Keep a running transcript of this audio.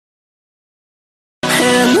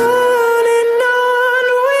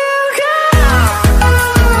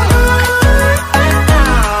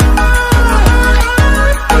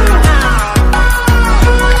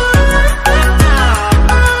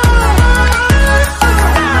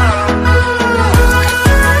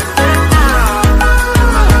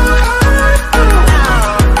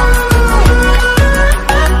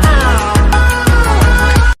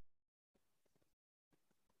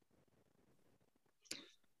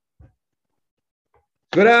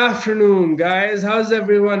Good afternoon, guys. How's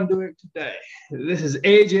everyone doing today? This is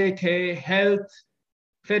AJK Health,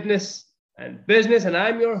 Fitness, and Business, and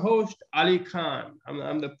I'm your host, Ali Khan.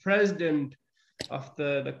 I'm the president of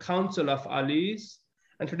the Council of Alis,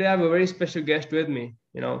 and today I have a very special guest with me.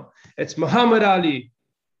 It's Muhammad Ali,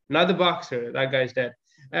 not the boxer. That guy's dead.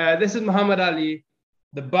 This is Muhammad Ali,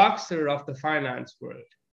 the boxer of the finance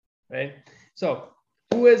world, right? So,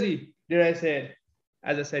 who is he? Did I say it?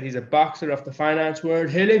 As I said, he's a boxer of the finance world.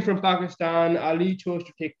 Hailing from Pakistan, Ali chose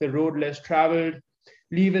to take the road less traveled,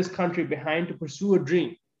 leave his country behind to pursue a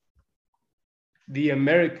dream, the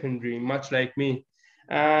American dream, much like me.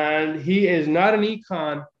 And he is not an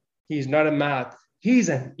econ, he's not a math. He's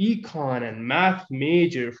an econ and math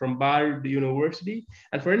major from Bard University.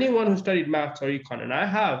 And for anyone who studied maths or econ, and I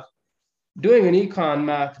have, doing an econ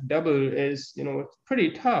math double is, it's pretty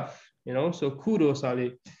tough, so kudos,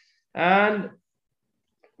 Ali. And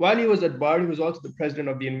while he was at Bard, he was also the president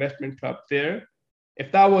of the investment club there.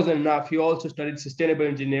 If that wasn't enough, he also studied sustainable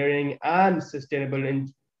engineering and sustainable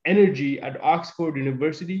energy at Oxford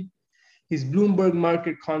University. He's Bloomberg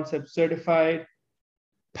Market Concept certified,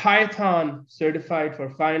 Python certified for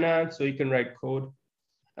finance, so he can write code.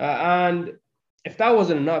 And if that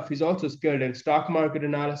wasn't enough, he's also skilled in stock market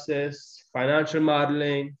analysis, financial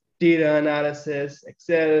modeling, data analysis,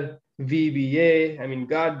 Excel, VBA. I mean,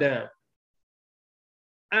 goddamn.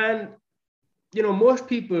 And most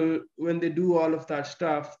people, when they do all of that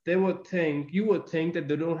stuff, you would think that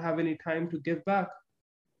they don't have any time to give back.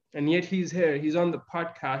 And yet he's here. He's on the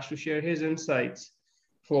podcast to share his insights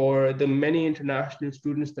for the many international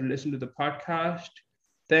students that listen to the podcast.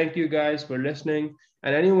 Thank you guys for listening.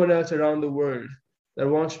 And anyone else around the world that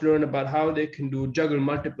wants to learn about how they can juggle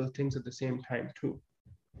multiple things at the same time too.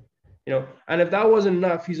 And if that wasn't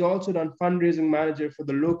enough, he's also done fundraising manager for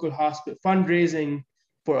the local hospital, fundraising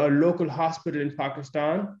for a local hospital in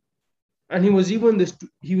Pakistan. And he was even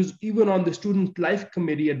on the student life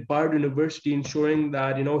committee at Bard University, ensuring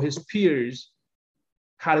that his peers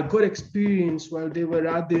had a good experience while they were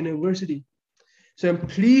at the university. So I'm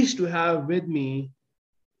pleased to have with me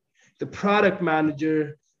the product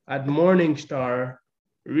manager at Morningstar,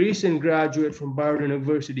 recent graduate from Bard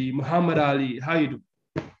University, Muhammad Ali. How you doing?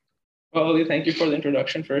 Well, Ali, thank you for the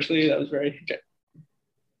introduction. Firstly, that was very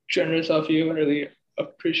generous of you. I really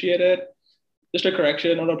appreciate it. Just a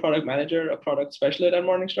correction, not a product manager, a product specialist at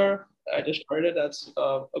Morningstar. I just started as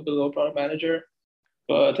a below product manager.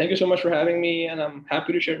 But thank you so much for having me, and I'm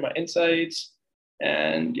happy to share my insights.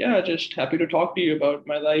 And yeah, just happy to talk to you about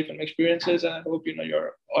my life and experiences. And I hope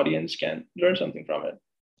your audience can learn something from it.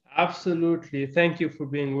 Absolutely. Thank you for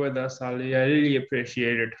being with us, Ali. I really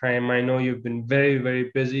appreciate your time. I know you've been very, very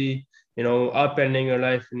busy, upending your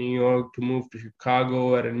life in New York to move to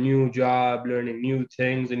Chicago at a new job, learning new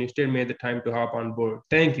things, and you still made the time to hop on board.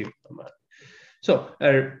 Thank you, Ahmad. So,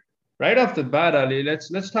 right off the bat, Ali,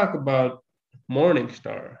 let's talk about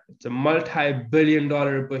Morningstar. It's a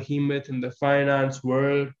multi-billion-dollar behemoth in the finance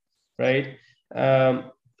world, right? I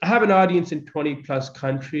have an audience in 20 plus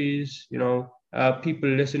countries. People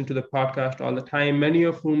listen to the podcast all the time, many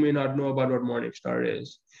of whom may not know about what Morningstar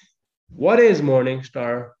is. What is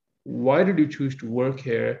Morningstar? Why did you choose to work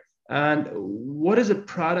here? And what is a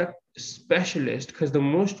product specialist? Because the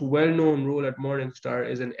most well-known role at Morningstar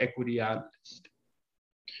is an equity analyst.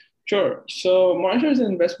 Sure. So Morningstar is an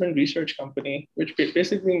investment research company, which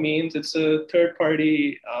basically means it's a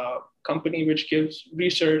third-party company which gives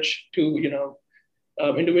research to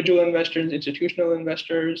individual investors, institutional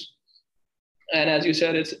investors, and as you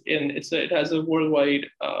said, it has a worldwide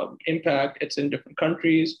impact. It's in different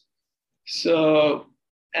countries. So,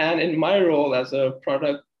 and in my role as a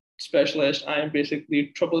product specialist, I am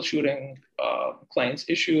basically troubleshooting clients'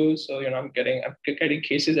 issues. So I'm getting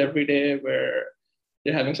cases every day where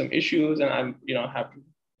they're having some issues, and I'm have to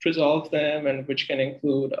resolve them, and which can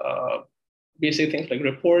include basic things like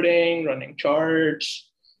reporting, running charts,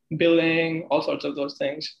 billing, all sorts of those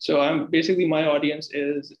things. So my audience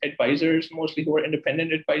is advisors, mostly who are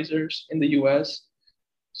independent advisors in the US.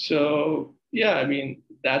 So yeah, I mean,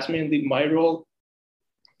 that's mainly my role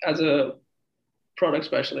as a product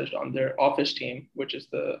specialist on their office team, which is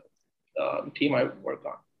the team I work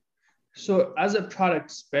on. So as a product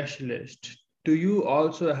specialist, do you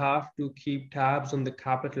also have to keep tabs on the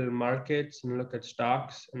capital markets and look at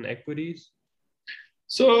stocks and equities?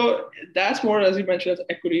 So that's more, as you mentioned, as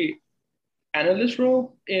equity analyst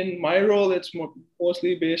role. In my role, it's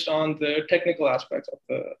mostly based on the technical aspects of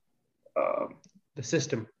the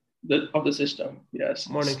system. Of the system, yes.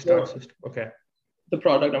 Morningstar system, okay. The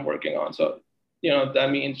product I'm working on. So, that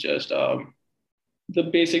means just the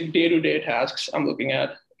basic day-to-day tasks I'm looking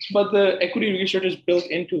at. but the equity research is built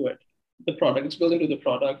into it. The product, it's built into the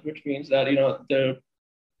product, which means that, the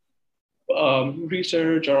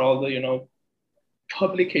research or all the,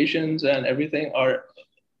 publications and everything are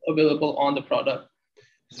available on the product.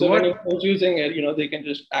 So when anyone's using it, they can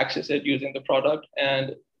just access it using the product.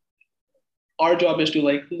 And our job is to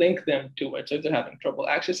link them to it. So if they're having trouble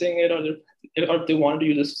accessing it, or if they want to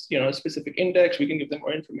use a specific index, we can give them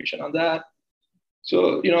more information on that.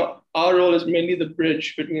 So, our role is mainly the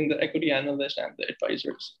bridge between the equity analyst and the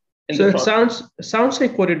advisors. So it sounds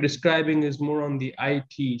like what you're describing is more on the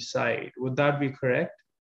IT side. Would that be correct?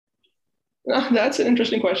 That's an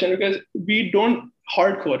interesting question, because we don't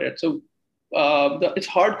hard code it. So it's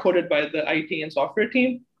hard coded by the IT and software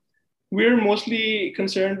team. We're mostly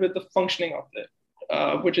concerned with the functioning of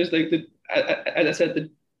it, which is as I said, the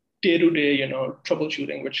day-to-day,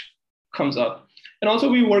 troubleshooting which comes up. And also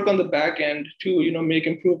we work on the back end to, make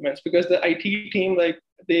improvements, because the IT team,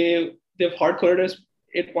 they've hard coded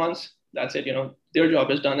it once. That's it. Their job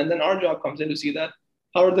is done, and then our job comes in to see that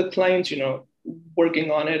how are the clients,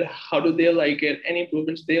 working on it? How do they like it? Any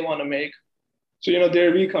improvements they want to make? So,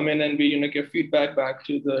 there we come in and we, give feedback back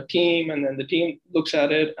to the team, and then the team looks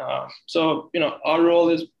at it. So, our role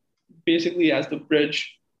is basically as the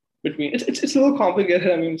bridge between. It's a little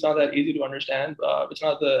complicated. I mean, it's not that easy to understand. It's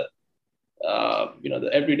not the the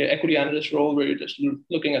everyday equity analyst role where you're just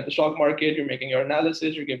looking at the stock market, you're making your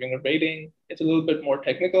analysis, you're giving a rating. It's a little bit more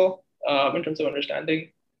technical in terms of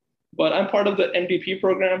understanding. But I'm part of the MDP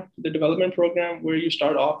program, the development program, where you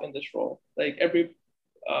start off in this role. Like every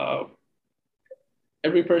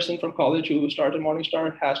person from college who starts at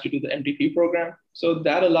Morningstar has to do the MDP program. So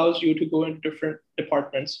that allows you to go into different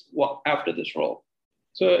departments after this role.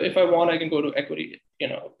 So if I want, I can go to equity,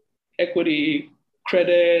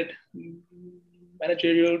 credit,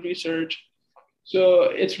 managerial research. So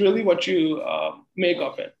it's really what you make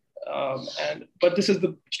of it. But this is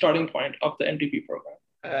the starting point of the MDP program.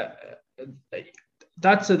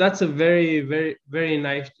 That's a very, very, very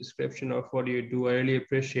nice description of what you do. I really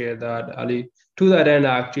appreciate that, Ali. To that end,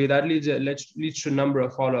 actually, that leads to a number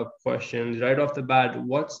of follow-up questions. Right off the bat,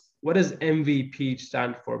 what does MVP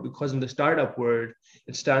stand for? Because in the startup world,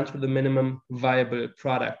 it stands for the minimum viable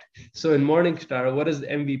product. So in Morningstar, what does the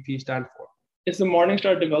MVP stand for? It's the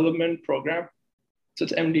Morningstar Development Program. So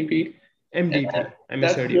it's MDP. MDP. I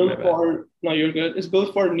misheard you. No, you're good. It's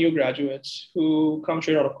built for new graduates who come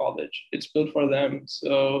straight out of college. It's built for them.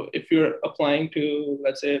 So if you're applying to,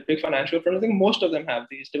 let's say, a big financial firm, I think most of them have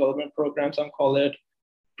these development programs. Some call it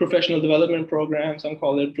professional development programs. Some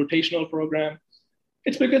call it rotational program.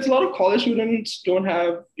 It's because a lot of college students don't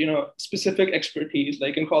have, specific expertise.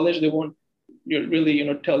 Like in college, they won't really,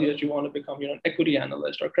 tell you that you want to become, an equity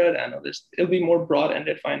analyst or credit analyst. It'll be more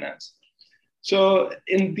broad-ended finance. So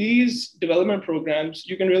in these development programs,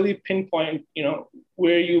 you can really pinpoint,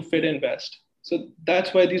 where you fit in best. So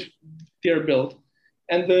that's why they're built.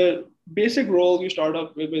 And the basic role you start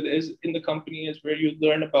off with is in the company is where you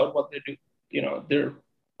learn about what they do.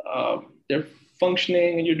 They're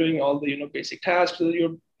functioning, and you're doing all the basic tasks. So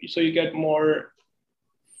you get more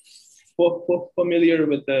familiar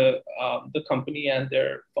with the company and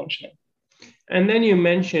their functioning. And then you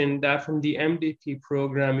mentioned that from the MDP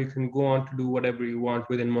program, you can go on to do whatever you want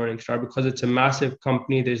within Morningstar because it's a massive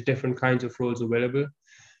company. There's different kinds of roles available.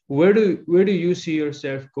 Where do you see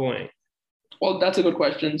yourself going? Well, that's a good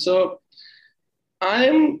question. So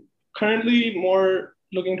I'm currently more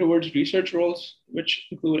looking towards research roles, which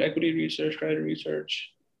include equity research, credit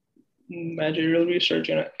research, managerial research.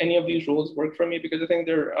 Any of these roles work for me because I think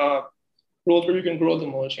they're roles where you can grow the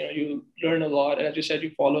most. You learn a lot. And as you said, you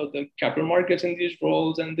follow the capital markets in these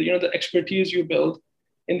roles, and the expertise you build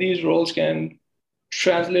in these roles can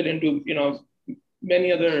translate into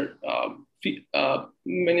many other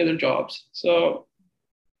jobs. So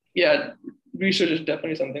yeah, research is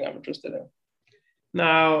definitely something I'm interested in.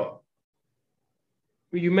 Now,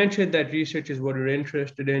 you mentioned that research is what you're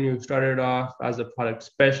interested in. You started off as a product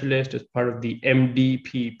specialist as part of the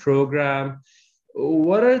MDP program.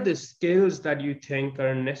 What are the skills that you think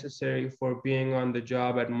are necessary for being on the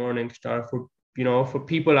job at Morningstar for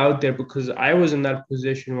people out there? Because I was in that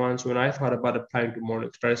position once when I thought about applying to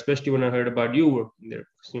Morningstar, especially when I heard about you working there.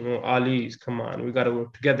 Because, Ali's, come on, we got to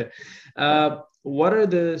work together. What are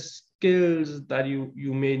the skills that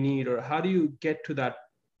you may need, or how do you get to that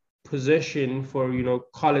position for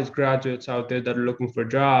college graduates out there that are looking for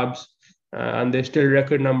jobs and there's still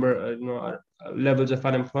record number levels of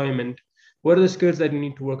unemployment? What are the skills that you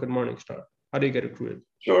need to work at Morningstar? How do you get recruited?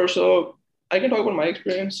 Sure. So I can talk about my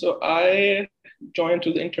experience. So I joined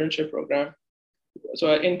through the internship program. So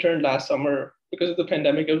I interned last summer because of the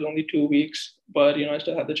pandemic, it was only 2 weeks, but, I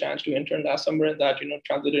still had the chance to intern last summer, and that,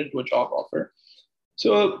 translated into a job offer.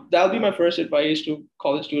 So that'll be my first advice to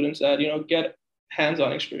college students, that, get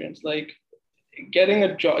hands-on experience. Like, getting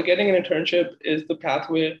a job, getting an internship is the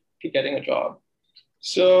pathway to getting a job.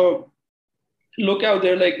 So look out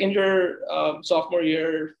there, like in your sophomore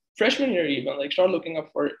year, freshman year, even, like, start looking up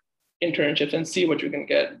for internships and see what you can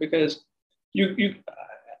get, because you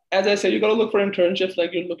as I said, you got to look for internships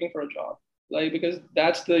like you're looking for a job, like, because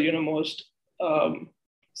that's the most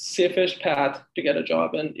safest path to get a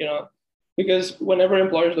job. And because whenever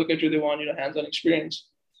employers look at you, they want hands-on experience.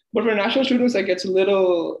 But for national students, like, it's a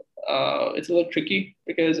little tricky,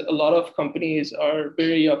 because a lot of companies are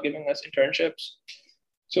very of giving us internships.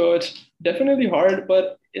 So it's definitely hard.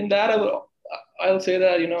 But in that, I'll say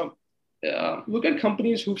that look at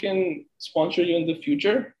companies who can sponsor you in the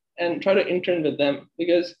future and try to intern with them,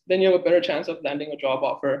 because then you have a better chance of landing a job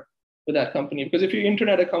offer with that company. Because if you intern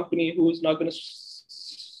at a company who's not going to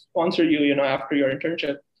sponsor you, after your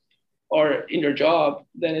internship or in your job,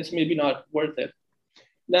 then it's maybe not worth it.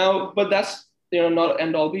 Now, but that's not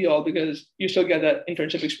end all be all, because you still get that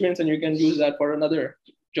internship experience and you can use that for another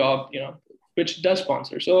job, which does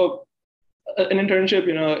sponsor. So an internship,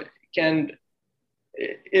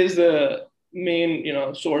 is the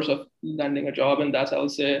main, source of landing a job, and that's, I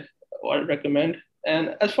would say, what I recommend.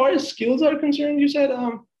 And as far as skills are concerned, you said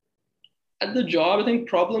at the job, I think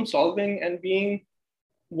problem solving and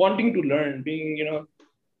wanting to learn, being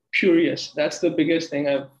curious. That's the biggest thing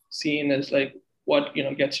I've seen, is like what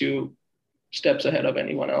gets you steps ahead of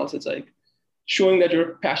anyone else. It's like showing that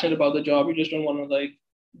you're passionate about the job. You just don't want to like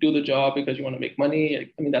do the job because you want to make money.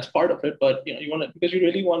 I mean, that's part of it, but you want to, because you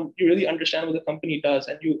really understand what the company does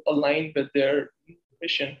and you align with their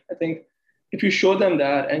mission. I think if you show them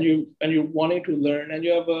that, and you're wanting to learn, and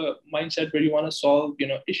you have a mindset where you want to solve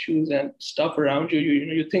issues and stuff around you,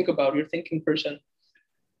 you think about, you're a thinking person.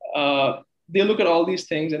 They look at all these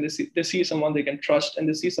things and they see someone they can trust, and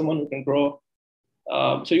they see someone who can grow.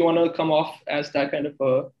 So you want to come off as that kind of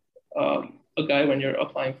a guy when you're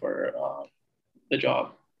applying for the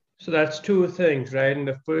job. So that's two things, right? In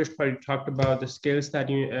the first part, you talked about the skills that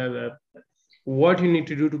what you need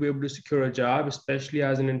to do to be able to secure a job, especially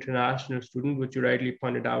as an international student, which you rightly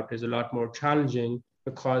pointed out is a lot more challenging,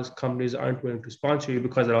 because companies aren't willing to sponsor you,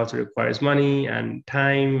 because it also requires money and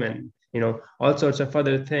time and all sorts of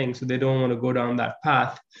other things. So they don't want to go down that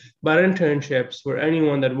path. But internships, for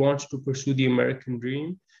anyone that wants to pursue the American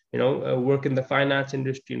dream, work in the finance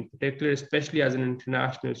industry in particular, especially as an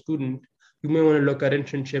international student, you may want to look at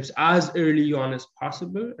internships as early on as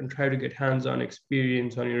possible and try to get hands-on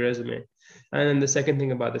experience on your resume. And then the second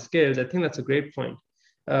thing about the skills, I think that's a great point.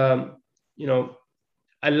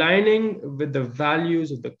 Aligning with the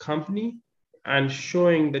values of the company and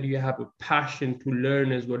showing that you have a passion to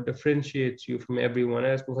learn is what differentiates you from everyone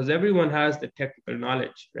else, because everyone has the technical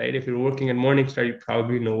knowledge, right? If you're working at Morningstar, you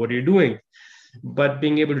probably know what you're doing, but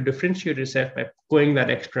being able to differentiate yourself by going that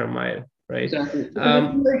extra mile, right? Exactly.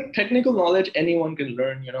 Like technical knowledge, anyone can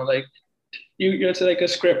learn, like it's like a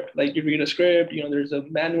script, like you read a script, there's a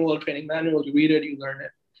manual, training manual, you read it, you learn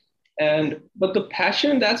it. But the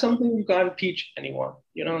passion, that's something you can't teach anyone,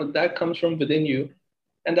 that comes from within you.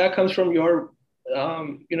 And that comes from your,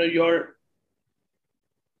 your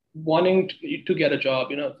wanting to get a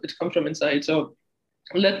job, it comes from inside. So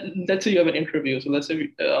let's say you have an interview. So let's say,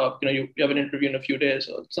 you have an interview in a few days.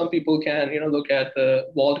 So some people can, look at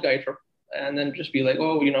the Vault guide and then just be like,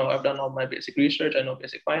 oh, I've done all my basic research. I know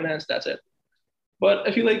basic finance. That's it. But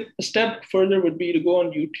I feel like a step further would be to go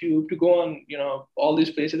on YouTube, to go on, all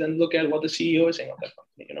these places and look at what the CEO is saying of that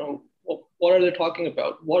company, what are they talking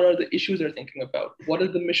about? What are the issues they're thinking about? What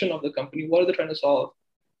is the mission of the company? What are they trying to solve?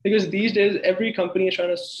 Because these days, every company is trying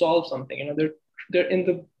to solve something. They're in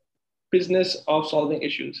the business of solving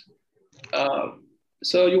issues.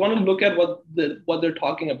 So you want to look at what they're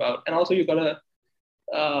talking about, and also you got to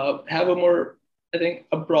have a more, I think,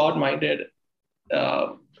 a broad-minded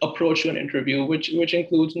approach to an interview, which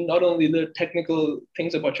includes not only the technical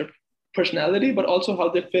things about your personality, but also how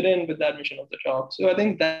they fit in with that mission of the job. So I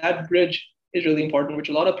think that bridge is really important, which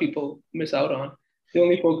a lot of people miss out on. They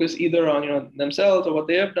only focus either on themselves or what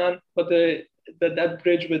they have done, but that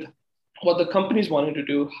bridge with what the company's wanting to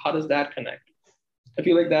do, how does that connect? I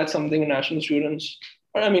feel like that's something national students,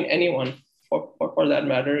 or I mean anyone for that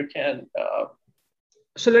matter, can.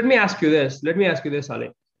 So let me ask you this,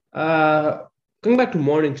 Ali. Going back to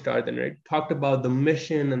Morningstar, then, right? Talked about the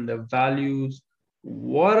mission and the values.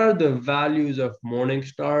 What are the values of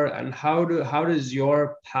Morningstar, and how does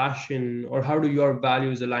your passion or how do your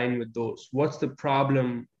values align with those? What's the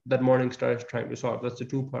problem that Morningstar is trying to solve? That's a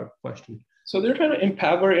two-part question. So they're trying to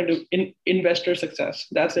empower investor success.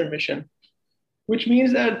 That's their mission, which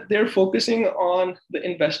means that they're focusing on the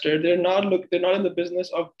investor. They're not in the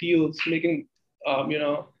business of deals, making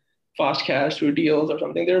fast cash through deals or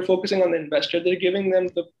something. They're focusing on the investor. They're giving them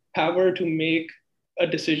the power to make a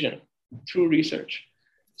decision through research.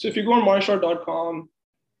 So if you go on Morningstar.com,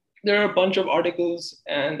 there are a bunch of articles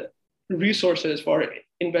and resources for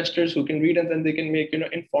investors who can read, and then they can make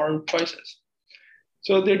informed choices.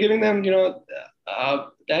 So they're giving them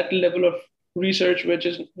that level of research which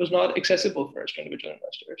was not accessible first to individual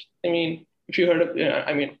investors. I mean, if you heard of,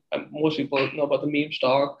 most people know about the meme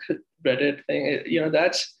stock Reddit thing.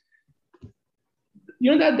 That's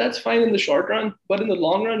fine in the short run, but in the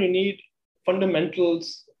long run, you need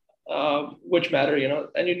fundamentals which matter,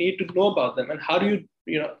 and you need to know about them and how do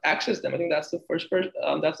you access them. I think that's the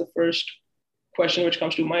first question which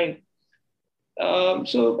comes to mind.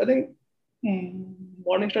 So I think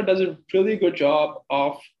Morningstar does a really good job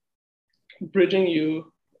of bridging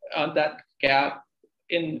you that gap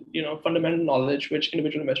in fundamental knowledge which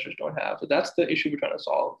individual investors don't have. So that's the issue we're trying to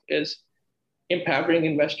solve, is empowering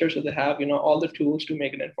investors so they have all the tools to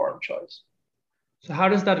make an informed choice. So how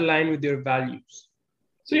does that align with your values?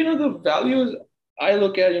 So the values I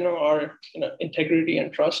look at are integrity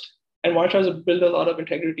and trust. And Morningstar has built a lot of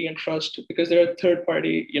integrity and trust because they're a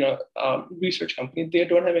third-party research company. They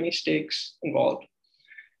don't have any stakes involved.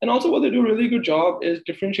 And also what they do a really good job is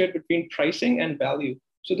differentiate between pricing and value.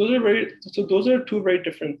 So those are two very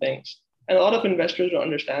different things. And a lot of investors don't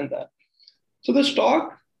understand that. So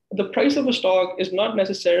the price of a stock is not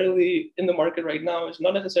necessarily in the market right now, is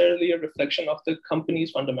not necessarily a reflection of the company's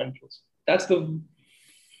fundamentals. That's the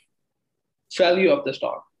value of the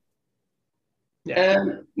stock. Yeah.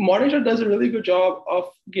 And Morningstar does a really good job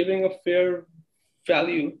of giving a fair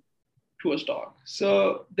value to a stock.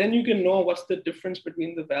 So then you can know what's the difference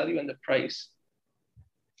between the value and the price.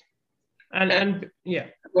 And yeah,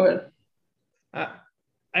 go ahead.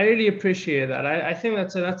 I really appreciate that. I think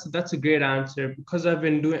that's a great answer, because I've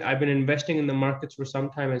been investing in the markets for some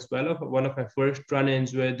time as well. One of my first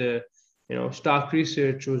run-ins with stock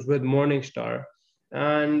research was with Morningstar.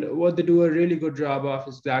 And what they do a really good job of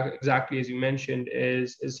is exactly as you mentioned,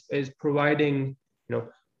 is providing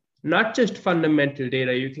not just fundamental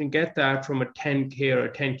data. You can get that from a 10K or a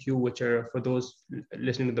 10Q, which are, for those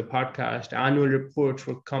listening to the podcast, annual reports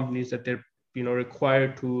for companies that they're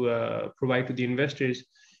required to provide to the investors.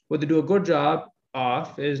 What they do a good job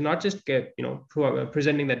of is not just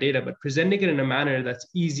presenting the data, but presenting it in a manner that's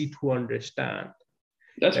easy to understand.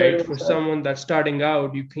 That's right. For someone that's starting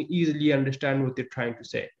out, you can easily understand what they're trying to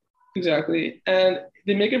say. Exactly. And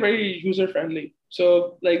they make it very user-friendly.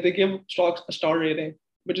 So like they give stocks a star rating,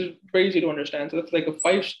 which is very easy to understand. So if like a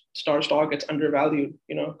 5-star stock, it's undervalued,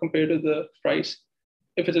 compared to the price.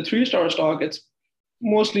 If it's a 3-star stock, it's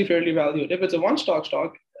mostly fairly valued. If it's a 1-star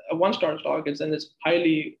stock, it's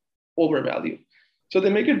highly overvalued. So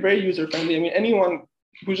they make it very user-friendly. I mean, anyone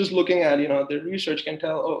who's just looking at their research can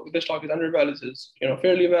tell, oh, this stock is undervalued, this is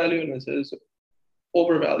fairly valued, and this is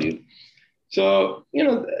overvalued. So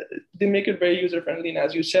they make it very user friendly, and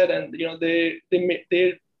as you said, and they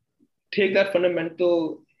take that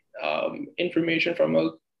fundamental information from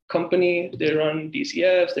a company. They run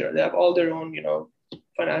DCFs. They have all their own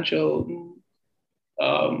financial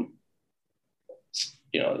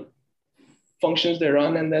functions they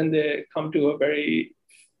run, and then they come to a very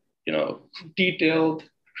detailed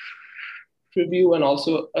review and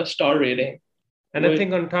also a star rating. And I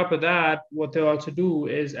think on top of that, what they also do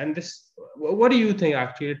is, and this, what do you think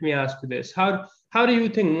actually? Let me ask you this. How do you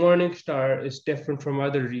think Morningstar is different from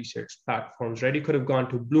other research platforms, right? You could have gone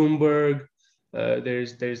to Bloomberg,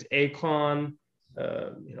 there's Aecon,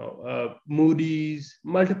 Moody's,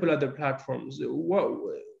 multiple other platforms.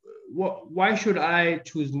 Why should I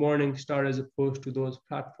choose Morningstar as opposed to those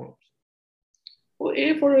platforms? Well,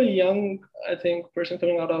 for a young, I think, person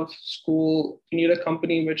coming out of school, you need a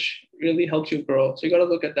company which really helps you grow. So you got to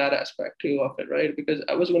look at that aspect too of it, right? Because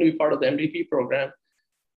I was going to be part of the MVP program,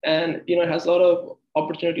 and it has a lot of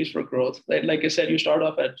opportunities for growth. Like I said, you start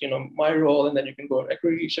off at my role, and then you can go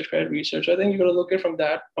equity research, credit research. So I think you got to look at it from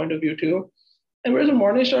that point of view too. And whereas in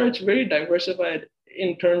Morningstar, it's very diversified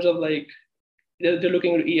in terms of like they're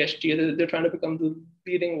looking at ESG. They're trying to become the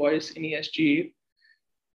leading voice in ESG.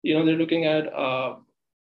 They're looking at,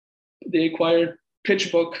 they acquired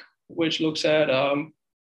PitchBook, which looks at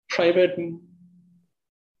private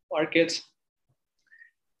markets.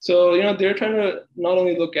 So, they're trying to not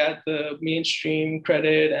only look at the mainstream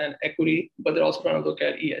credit and equity, but they're also trying to look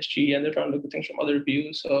at ESG, and they're trying to look at things from other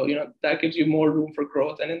views. So, that gives you more room for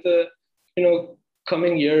growth. And in the,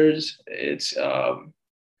 coming years, it's,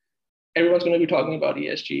 everyone's going to be talking about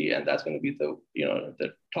ESG, and that's going to be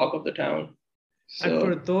the talk of the town. And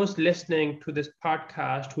for those listening to this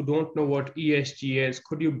podcast who don't know what ESG is,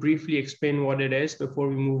 could you briefly explain what it is before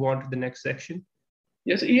we move on to the next section?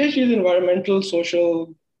 Yes, ESG is environmental,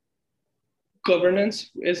 social governance,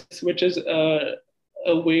 which is a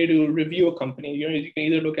way to review a company. You can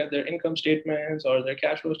either look at their income statements or their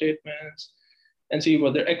cash flow statements and see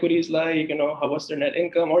what their equity is like, what's their net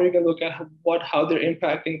income, or you can look at how they're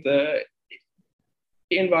impacting the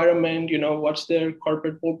environment, what's their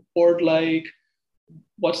corporate board like,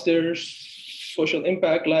 what's their social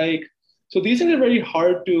impact like. So these things are very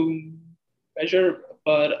hard to measure,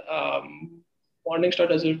 but Morningstar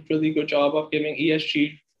does a really good job of giving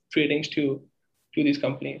ESG ratings to these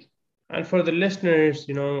companies. And for the listeners,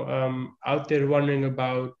 out there wondering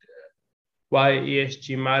about why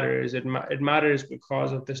ESG matters, it matters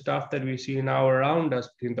because of the stuff that we see now around us,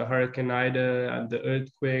 between the Hurricane Ida and the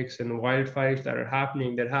earthquakes and the wildfires that are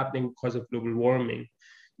happening. They're happening because of global warming.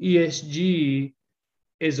 ESG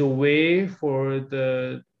is a way for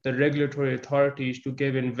the regulatory authorities to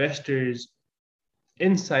give investors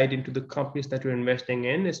insight into the companies that you're investing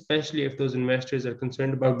in, especially if those investors are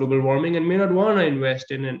concerned about global warming and may not want to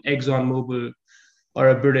invest in an ExxonMobil or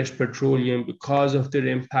a British Petroleum because of their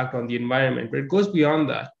impact on the environment. But it goes beyond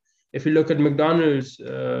that. If you look at McDonald's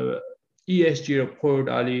ESG report,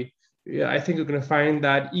 Ali, I think you're going to find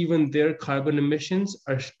that even their carbon emissions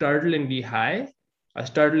are startlingly high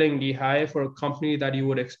for a company that you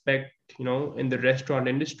would expect, in the restaurant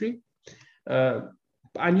industry.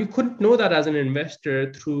 And you couldn't know that as an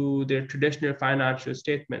investor through their traditional financial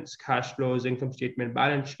statements, cash flows, income statement,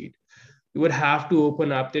 balance sheet. You would have to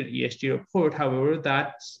open up their ESG report. However,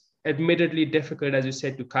 that's admittedly difficult, as you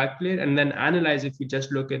said, to calculate and then analyze if you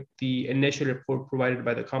just look at the initial report provided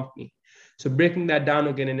by the company. So breaking that down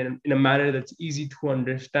again in a manner that's easy to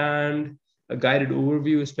understand, a guided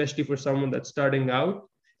overview, especially for someone that's starting out,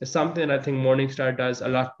 is something that I think Morningstar does a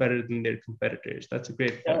lot better than their competitors. That's a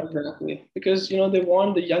great point. Yeah, exactly. Because, they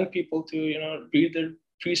want the young people to, read their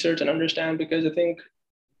research and understand, because I think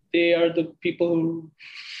they are the people who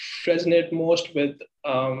resonate most with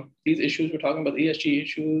these issues. We're talking about ESG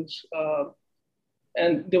issues.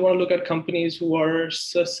 And they want to look at companies who are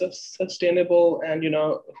sustainable and,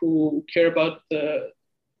 who care about the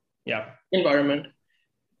environment.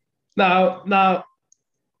 Now,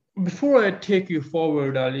 before I take you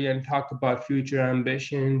forward, Ali, and talk about future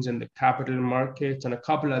ambitions and the capital markets and a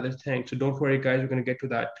couple other things, so don't worry, guys, we're going to get to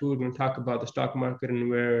that too. We're going to talk about the stock market and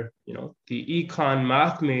where, the econ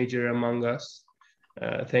math major among us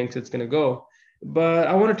thinks it's going to go. But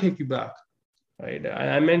I want to take you back, right?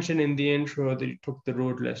 I mentioned in the intro that you took the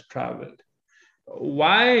road less traveled.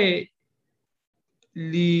 Why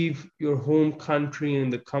leave your home country in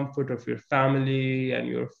the comfort of your family and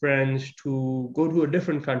your friends to go to a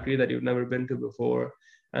different country that you've never been to before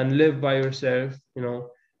and live by yourself,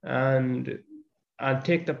 and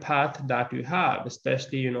take the path that you have,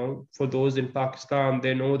 especially, for those in Pakistan,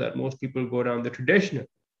 they know that most people go down the traditional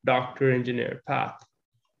doctor, engineer path.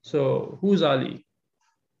 So who's Ali?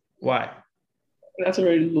 Why? That's a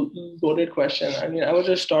very loaded question. I mean, I would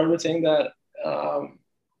just start with saying that,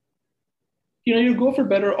 you go for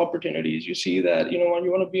better opportunities. You see that, when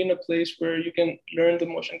you want to be in a place where you can learn the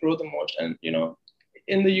most and grow the most. And,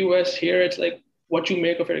 in the US here, it's like what you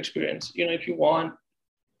make of your experience. If you want,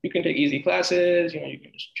 you can take easy classes, you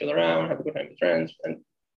can just chill around, have a good time with friends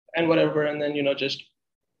and whatever. And then, just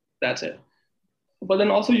that's it. But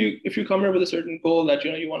then also if you come here with a certain goal that,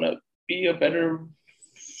 you want to be a better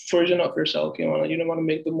version of yourself, you want to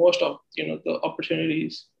make the most of, the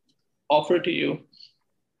opportunities offered to you.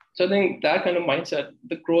 So I think that kind of mindset,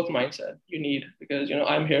 the growth mindset you need, because,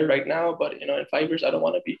 I'm here right now, but, in 5 years, I don't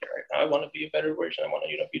want to be here right now. I want to be a better version. I want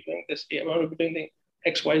to, be doing this. I want to be doing the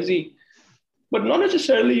X, Y, Z. But not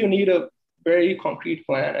necessarily you need a very concrete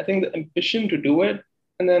plan. I think the ambition to do it,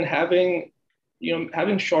 and then having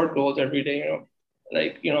short goals every day,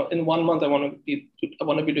 in 1 month, I want to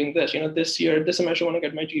be doing this, this semester, I want to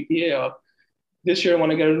get my GPA up. This year, I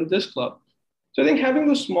want to get into this club. So I think having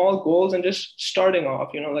those small goals and just starting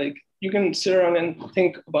off, you can sit around and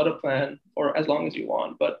think about a plan for as long as you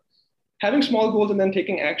want, but having small goals and then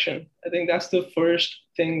taking action, I think that's the first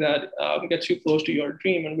thing that gets you close to your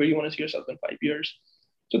dream and where you want to see yourself in 5 years.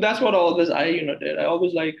 So that's what I did. I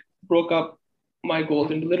always broke up my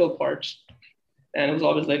goals into little parts. And it was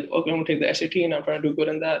always like, okay, I'm going to take the SAT and I'm trying to do good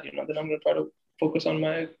in that. Then I'm going to try to focus on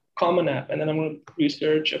my Common App. And then I'm going to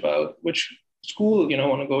research about which school, I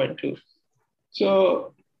want to go into.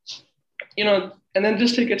 So, and then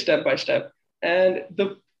just take it step by step. And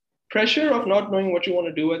the pressure of not knowing what you want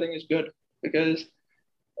to do, I think, is good, because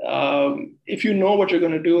if you know what you're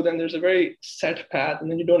going to do, then there's a very set path, and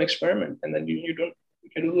then you don't experiment, and then you don't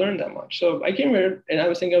get to learn that much. So I came here and I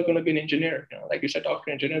was thinking I was going to be an engineer, like you said,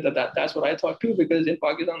 doctor engineer. That's what I thought too, because in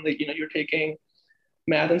Pakistan, like you're taking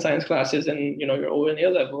math and science classes and your O and A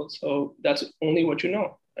level, so that's only what you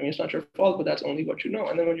know. I mean, it's not your fault, but that's only what you know.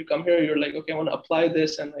 And then when you come here, you're like, okay, I want to apply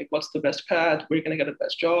this, and like, what's the best path? Where can I get the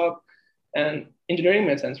best job? And engineering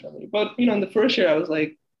made sense for me. But in the first year, I was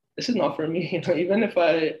like, this is not for me. Even if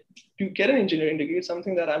I do get an engineering degree, it's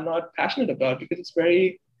something that I'm not passionate about because it's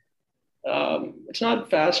it's not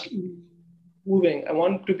fast moving. I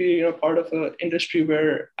want to be part of an industry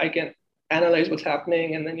where I can analyze what's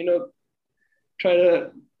happening and then try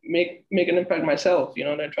to make an impact myself.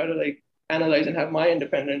 And I try to like analyze and have my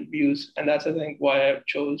independent views. And that's I think why I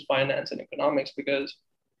chose finance and economics, because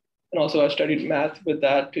and also I studied math with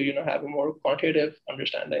that to have a more quantitative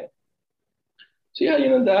understanding. So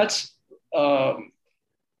yeah, that's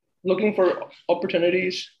looking for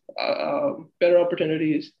opportunities, better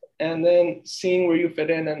opportunities, and then seeing where you fit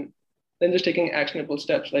in, and then just taking actionable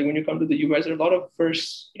steps. Like when you come to the US, there are a lot of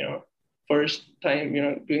first time,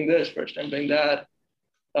 doing this, first time doing that,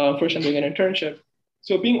 first time doing an internship.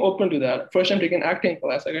 So being open to that. First time taking an acting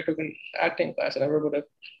class, like I took an acting class. I never would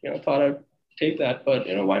have, thought I'd take that, but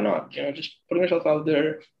why not? Just putting yourself out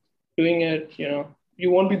there, doing it.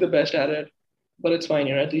 You won't be the best at it, but it's fine.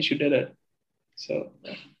 At least you did it. So.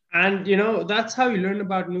 Yeah. And that's how you learn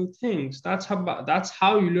about new things. That's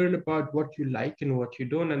how you learn about what you like and what you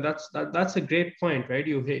don't. And that's a great point, right?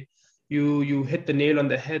 You hit the nail on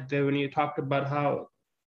the head there when you talked about how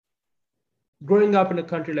growing up in a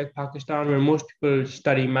country like Pakistan, where most people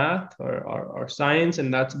study math or science,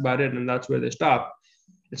 and that's about it, and that's where they stop.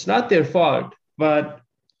 It's not their fault, but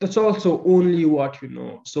that's also only what you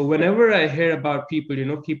know. So whenever I hear about people,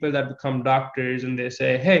 people that become doctors and they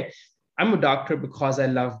say, hey, I'm a doctor because I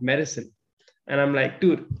love medicine. And I'm like,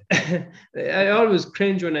 dude, I always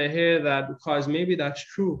cringe when I hear that, because maybe that's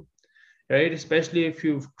true, right? Especially if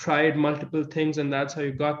you've tried multiple things and that's how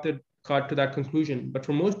you got to that conclusion. But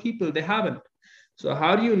for most people, they haven't. So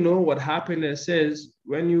how do you know what happiness is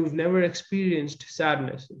when you've never experienced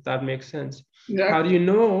sadness, if that makes sense? Exactly. How do you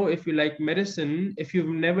know if you like medicine if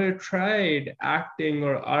you've never tried acting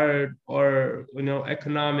or art or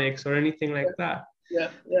economics or anything like that? Yeah,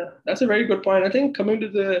 that's a very good point. I think coming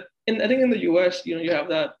to I think in the US, you have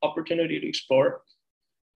that opportunity to explore.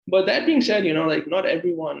 But that being said, like not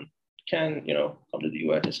everyone can, come to the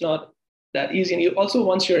US. It's not that easy. And you also,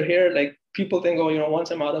 once you're here, like people think, oh,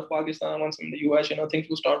 once I'm out of Pakistan, once I'm in the US, things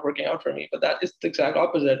will start working out for me. But that is the exact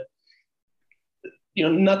opposite.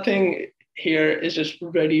 Nothing here is just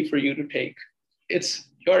ready for you to take. It's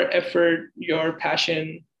your effort, your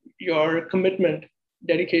passion, your commitment,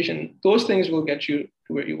 dedication. Those things will get you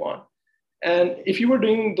to where you want. And if you were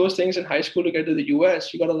doing those things in high school to get to the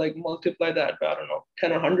US, you got to like multiply that by, I don't know,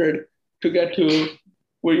 10 or 100 to get to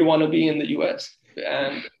where you want to be in the US.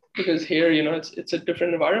 And because here, it's a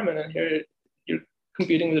different environment, and here you're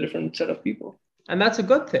competing with a different set of people. And that's a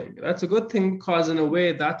good thing. That's a good thing, because in a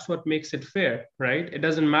way, that's what makes it fair, right? It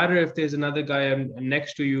doesn't matter if there's another guy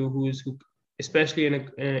next to you who especially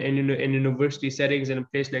in university settings in a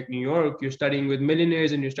place like New York, you're studying with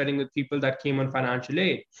millionaires and you're studying with people that came on financial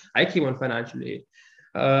aid. I came on financial aid.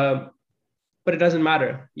 But it doesn't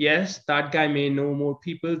matter. Yes, that guy may know more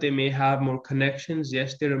people. They may have more connections.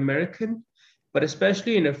 Yes, they're American. But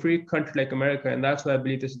especially in a free country like America, and that's why I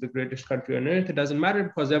believe this is the greatest country on earth, it doesn't matter,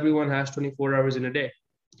 because everyone has 24 hours in a day.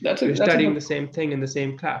 You're studying the same thing in the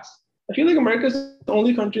same class. I feel like America is the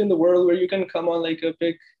only country in the world where you can come on like a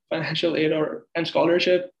big financial aid and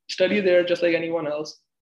scholarship, study there just like anyone else,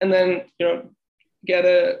 and then get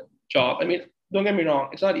a job. I mean, don't get me wrong,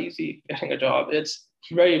 it's not easy getting a job. It's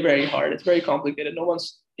very, very hard. It's very complicated. No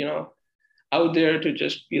one's out there to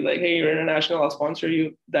just be like, hey, you're international, I'll sponsor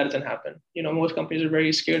you. That doesn't happen. Most companies are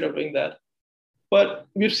very scared of doing that. But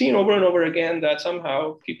we've seen over and over again that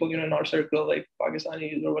somehow people, in our circle, like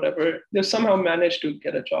Pakistanis or whatever, they've somehow managed to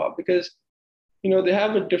get a job because, they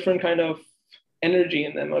have a different kind of energy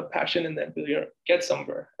in them, a passion in them to get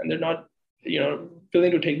somewhere. And they're not,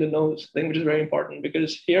 willing to take the no's, I think, which is very important,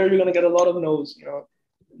 because here you're going to get a lot of no's,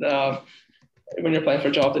 when you're applying for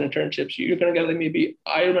jobs and internships, you're going to get like maybe,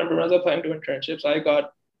 I remember when I was applying to internships, I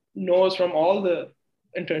got no's from all the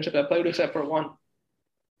internships I applied to except for one.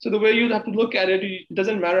 So the way you have to look at it, it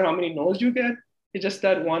doesn't matter how many no's you get. It's just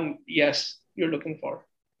that one yes you're looking for.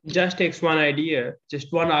 It just takes one idea,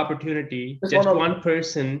 just one opportunity, just one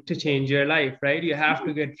person to change your life, right? You have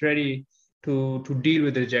to get ready to deal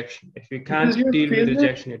with rejection. If you can't deal with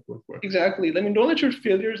rejection, it won't work. Exactly. I mean, don't let your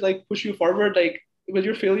failures like push you forward. Like, with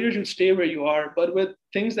your failures, you stay where you are. But with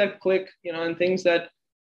things that click, and things that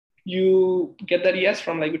you get that yes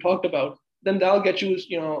from, like we talked about, then that'll get you,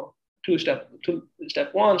 to step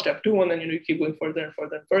one, step two, and then you keep going further and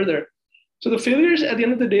further and further. So the failures at the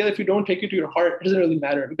end of the day, if you don't take it to your heart, it doesn't really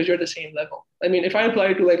matter because you're at the same level. I mean, if I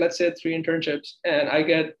apply to, like, let's say 3 internships and I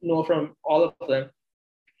get no from all of them,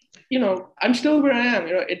 I'm still where I am.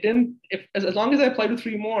 It didn't, if as long as I apply to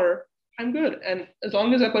 3 more, I'm good. And as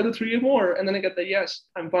long as I apply to 3 more and then I get the yes,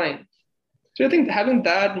 I'm fine. So I think having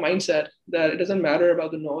that mindset that it doesn't matter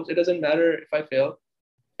about the no's, it doesn't matter if I fail.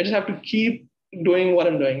 I just have to keep doing what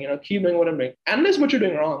I'm doing, keep doing what I'm doing. Analyze what you're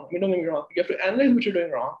doing wrong. I mean, don't get me wrong. You have to analyze what you're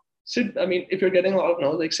doing wrong. If you're getting a lot of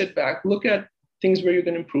no's, like sit back, look at things where you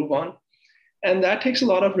can improve on. And that takes a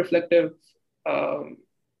lot of reflective,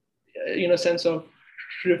 sense of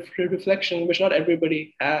reflection, which not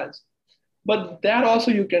everybody has. But that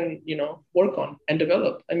also you can, work on and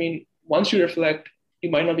develop. I mean, once you reflect, you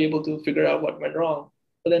might not be able to figure out what went wrong,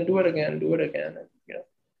 but then do it again. And,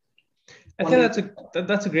 I think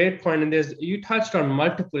that's a great point. And you touched on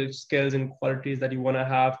multiple skills and qualities that you want to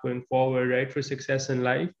have going forward, right, for success in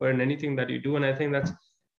life or in anything that you do. And I think that's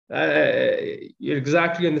you're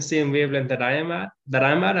exactly on the same wavelength that I'm at,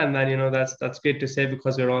 and then that's great to say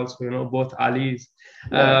because we're also both Alis.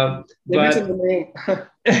 Yeah. But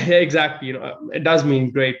exactly, it does mean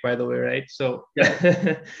great, by the way, right? So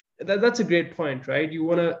yeah. That's a great point, right? You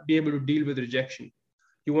want to be able to deal with rejection.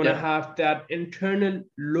 You want to have that internal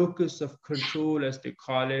locus of control, as they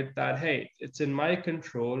call it, that, hey, it's in my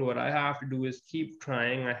control. What I have to do is keep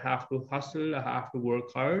trying. I have to hustle. I have to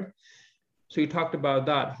work hard. So you talked about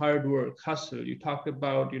that, hard work, hustle. You talked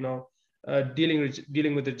about, dealing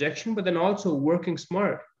with rejection, but then also working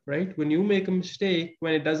smart, right? When you make a mistake,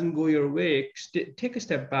 when it doesn't go your way, take a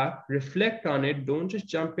step back, reflect on it. Don't just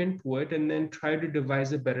jump into it and then try to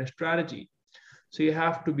devise a better strategy. So you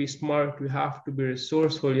have to be smart, you have to be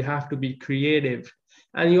resourceful, you have to be creative.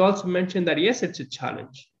 And you also mentioned that, yes, it's a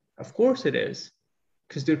challenge. Of course it is,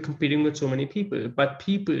 because they're competing with so many people, but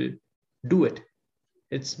people do it.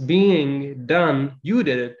 It's being done. You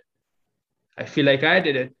did it. I feel like I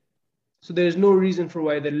did it. So there's no reason for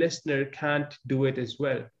why the listener can't do it as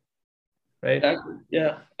well, right? Exactly.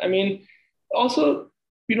 Yeah. I mean, also,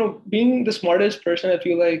 being the smartest person, I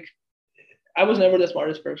feel like I was never the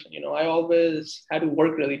smartest person. I always had to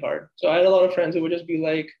work really hard. So I had a lot of friends who would just be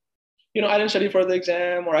like, I didn't study for the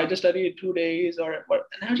exam, or I just studied 2 days, and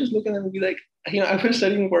I would just look at them and be like, I've been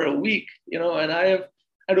studying for a week, and I have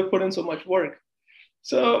had to put in so much work.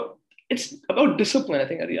 So it's about discipline, I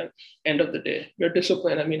think, at the end of the day. Your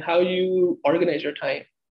discipline, I mean, how you organize your time.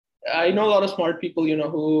 I know a lot of smart people,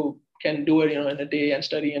 who can do it, in a day and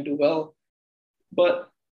study and do well. But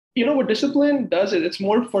what discipline does is it's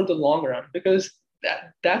more for the long run, because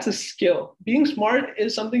that's a skill. Being smart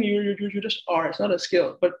is something you just are. It's not a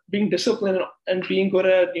skill. But being disciplined and being good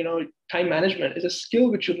at time management is a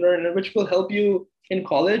skill which you learn and which will help you in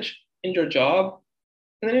college, in your job,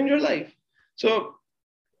 and then in your life. So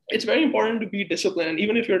it's very important to be disciplined. And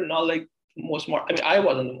even if you're not like most smart, I mean, I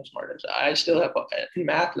wasn't the most smartest. I still have in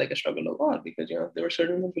math, like I struggled a lot because there were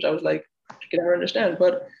certain things which I was like, I can never understand.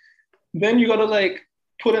 But then you gotta like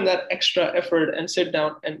put in that extra effort and sit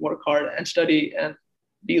down and work hard and study and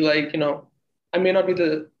be like, I may not be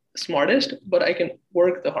the smartest, but I can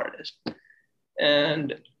work the hardest.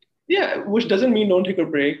 And yeah, which doesn't mean don't take a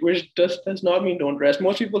break, which does not mean don't rest.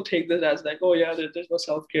 Most people take this as like, oh yeah, there's no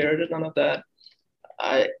self-care, there's none of that.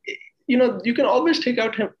 You can always take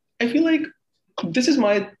out him. I feel like this is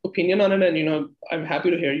my opinion on it, and I'm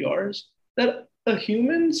happy to hear yours. That a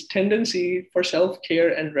human's tendency for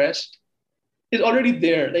self-care and rest is already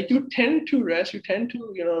there. Like you tend to rest, you tend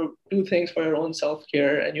to do things for your own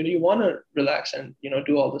self-care, and you want to relax and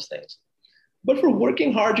do all those things. But for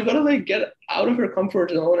working hard, you gotta like get out of your comfort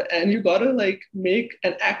zone, and you gotta like make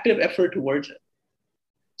an active effort towards it.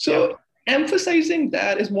 So emphasizing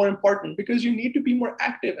that is more important because you need to be more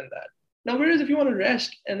active in that. Now, whereas if you want to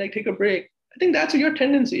rest and like take a break, I think that's your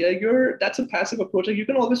tendency. Like that's a passive approach. Like you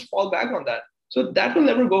can always fall back on that. So that will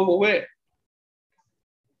never go away.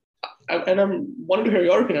 And I'm wanting to hear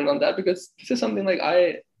your opinion on that because this is something like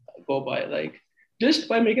I go by. Like just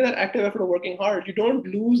by making that active effort of working hard, you don't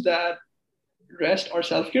lose that rest or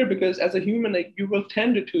self-care because as a human, like you will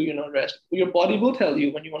tend to rest. Your body will tell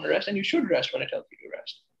you when you want to rest, and you should rest when it tells you to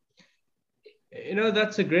rest.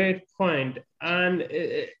 That's a great point. And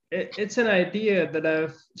it's an idea that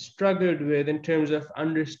I've struggled with in terms of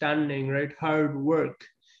understanding, right? Hard work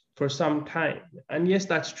for some time. And yes,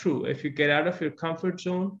 that's true. If you get out of your comfort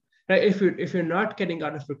zone, right? If you're not getting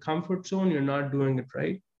out of your comfort zone, you're not doing it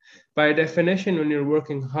right. By definition, when you're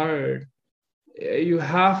working hard, you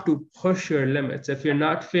have to push your limits. If you're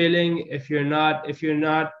not failing, if you're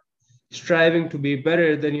not striving to be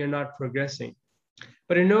better, then you're not progressing.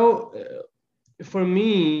 But for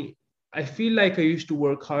me, I feel like I used to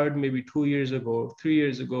work hard maybe 2 years ago, 3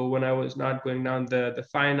 years ago, when I was not going down the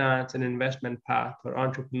finance and investment path or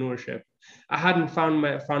entrepreneurship. I hadn't found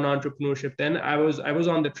entrepreneurship then. I was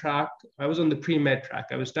on the track. I was on the pre-med track.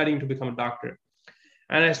 I was studying to become a doctor.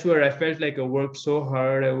 And I swear, I felt like I worked so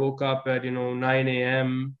hard. I woke up at 9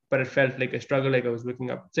 a.m., but it felt like a struggle. Like I was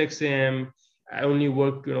waking up at 6 a.m. I only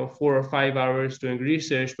worked 4 or 5 hours doing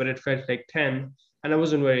research, but it felt like 10, and I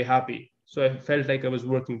wasn't very happy. So I felt like I was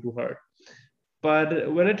working too hard.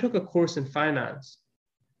 But when I took a course in finance,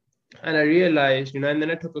 and I realized, and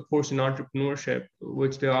then I took a course in entrepreneurship,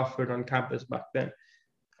 which they offered on campus back then.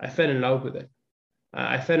 I fell in love with it.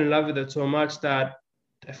 I fell in love with it so much that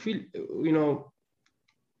I feel,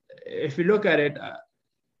 if you look at it,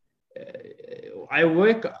 I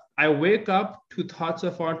wake up to thoughts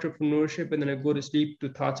of entrepreneurship, and then I go to sleep to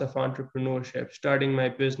thoughts of entrepreneurship, starting my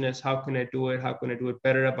business. How can I do it? How can I do it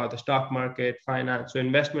better? About the stock market, finance, so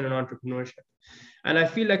investment and entrepreneurship. And I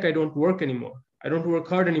feel like I don't work anymore. I don't work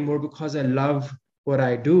hard anymore because I love what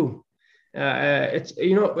I do. It's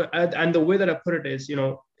and the way that I put it is,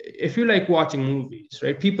 if you like watching movies,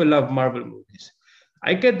 right? People love Marvel movies.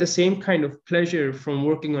 I get the same kind of pleasure from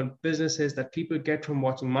working on businesses that people get from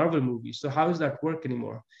watching Marvel movies. So how does that work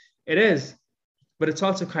anymore? It is, but it's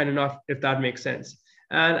also kind of not, if that makes sense.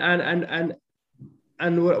 And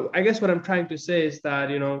what, I guess what I'm trying to say is that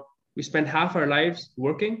we spend half our lives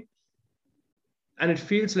working, and it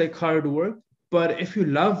feels like hard work. But if you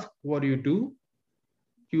love what you do,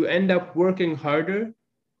 you end up working harder,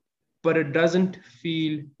 but it doesn't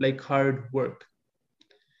feel like hard work.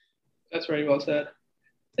 That's very well said.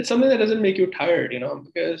 It's something that doesn't make you tired,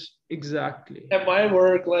 because Exactly. at my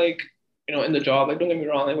work, like, in the job, like, don't get me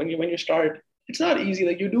wrong, like when you start, it's not easy.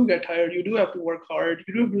 Like, you do get tired, you do have to work hard,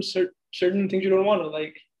 you do do certain things you don't want to,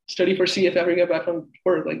 like study for CFA after you get back from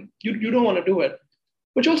work. Like, you don't want to do it.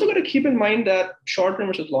 But you also got to keep in mind that short run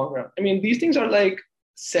versus long run. I mean, these things are like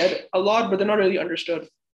said a lot, but they're not really understood.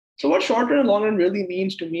 So what short run and long run really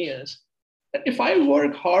means to me is that if I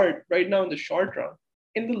work hard right now in the short run,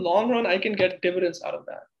 in the long run, I can get dividends out of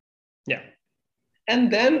that. Yeah.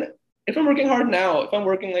 And then if I'm working hard now, if I'm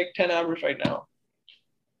working like 10 hours right now,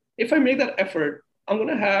 if I make that effort, I'm going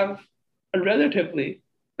to have a relatively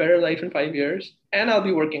better life in 5 years, and I'll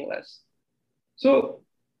be working less. So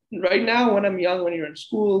right now, when I'm young, when you're in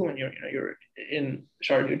school, when you're in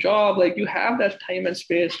starting your job, like, you have that time and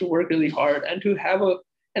space to work really hard and to have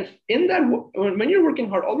and in that, when you're working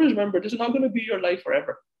hard, always remember, this is not going to be your life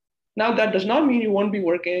forever. Now, that does not mean you won't be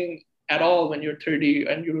working at all when you're 30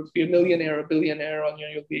 and you'll be a millionaire or a billionaire, and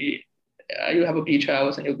you'll have a beach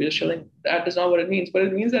house and you'll be just chilling. That is not what it means, but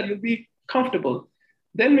it means that you'll be comfortable.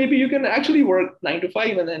 Then maybe you can actually work 9 to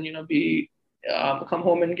 5, and then be come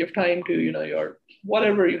home and give time to your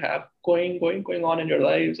whatever you have going on in your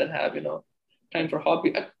lives, and have time for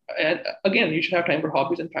hobby. And again, you should have time for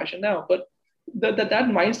hobbies and passion now. But that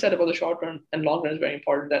mindset about the short run and long run is very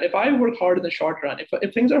important. That if I work hard in the short run,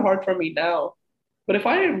 if things are hard for me now, but if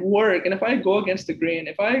I work and if I go against the grain,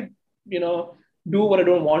 if I do what I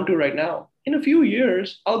don't want to right now, in a few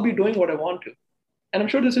years I'll be doing what I want to. And I'm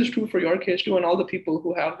sure this is true for your case too, and all the people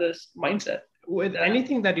who have this mindset. With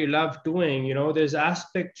anything that you love doing, there's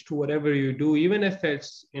aspects to whatever you do, even if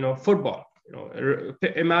it's, football.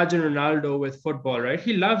 Imagine Ronaldo with football, right?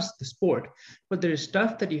 He loves the sport, but there's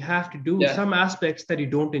stuff that you have to do, some aspects that you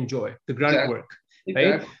don't enjoy, the grunt work,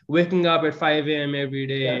 right? Waking up at 5 a.m. every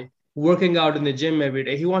day, working out in the gym every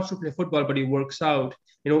day. He wants to play football, but he works out,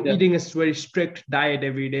 eating a very strict diet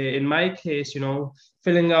every day. In my case,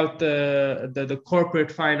 filling out the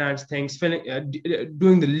corporate finance things,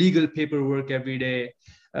 doing the legal paperwork every day,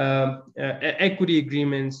 equity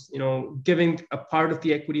agreements, giving a part of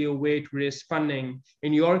the equity away to raise funding.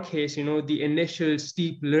 In your case, the initial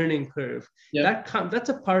steep learning curve, that's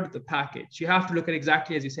a part of the package. You have to look at,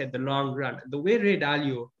 exactly as you said, the long run. The way Ray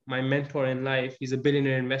Dalio, my mentor in life, he's a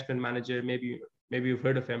billionaire investment manager, maybe you've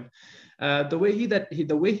heard of him.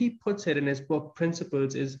 The way he puts it in his book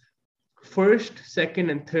Principles is first,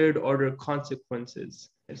 second, and third order consequences.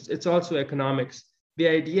 It's also economics. The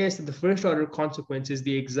idea is that the first order consequence is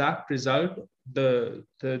the exact result, the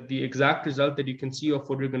exact result that you can see of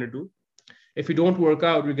what you're going to do. If you don't work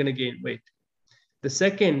out, you're going to gain weight. The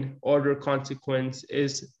second order consequence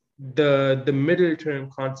is the middle term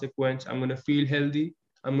consequence. I'm going to feel healthy.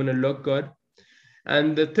 I'm going to look good.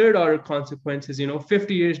 And the third order consequence is,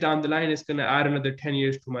 50 years down the line, it's going to add another 10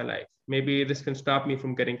 years to my life. Maybe this can stop me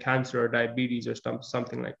from getting cancer or diabetes or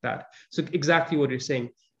something like that. So exactly what you're saying.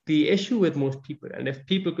 The issue with most people, and if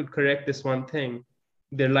people could correct this one thing,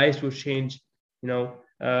 their lives will change, you know,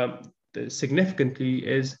 significantly,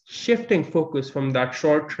 is shifting focus from that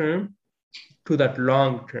short term to that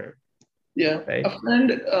long term. Yeah, right? a friend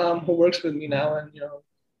who works with me now, and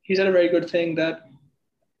he said a very good thing that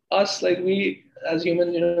us, like we as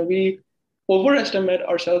humans, we overestimate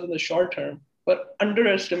ourselves in the short term, but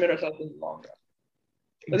underestimate ourselves in the long run.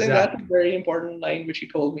 I think that's a Exactly. very important line which he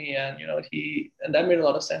told me, and and that made a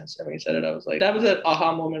lot of sense. And when he said it, I was like, that was an aha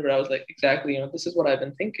moment where I was like, exactly, this is what I've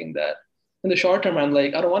been thinking. That in the short term, I'm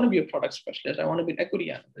like, I don't want to be a product specialist. I want to be an equity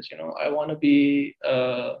analyst. I want to be,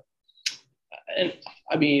 and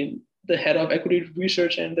I mean, the head of equity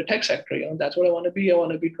research in the tech sector. That's what I want to be. I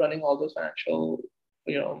want to be running all those financial,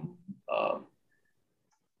 you know,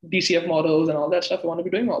 DCF models and all that stuff. I want to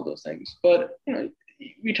be doing all those things. But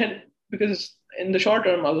we tend, because in the short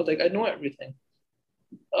term, I was like, I know everything.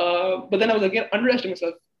 But then I was again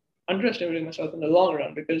underestimating myself in the long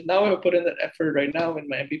run, because now I have put in that effort right now in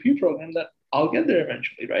my MPP program that I'll get there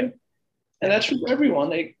eventually, right? And that's true for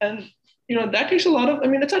everyone. And that takes a lot of. I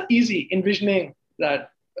mean, it's not easy envisioning that.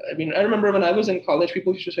 I mean, I remember when I was in college,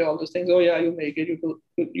 people used to say all those things. Oh yeah, you'll make it. You'll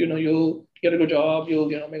get a good job. You'll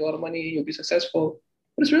make a lot of money. You'll be successful.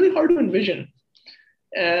 But it's really hard to envision,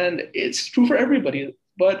 and it's true for everybody.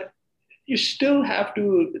 But you still have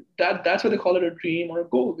to. That's why they call it a dream or a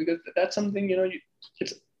goal, because that's something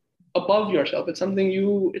it's above yourself. It's something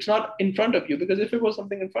it's not in front of you, because if it was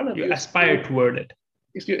something in front of You you, aspire toward it.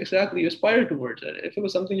 exactly, you aspire towards it. If it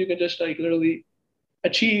was something you can just like literally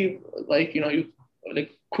achieve, like you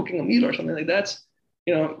like cooking a meal or something like that's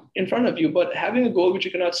in front of you. But having a goal which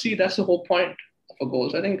you cannot see, that's the whole point of a goal.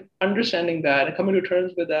 So I think understanding that and coming to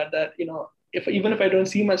terms with that if even if I don't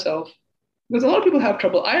see myself, because a lot of people have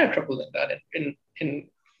trouble. I had trouble in that in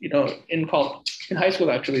high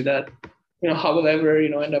school actually, that how will I ever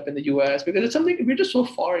end up in the US, because it's something we're just so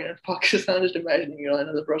far. Pakistan, just imagining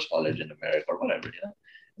another Bruce college in America or whatever.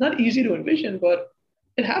 It's not easy to envision, but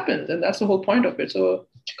it happens, and that's the whole point of it. So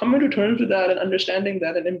coming to terms with that and understanding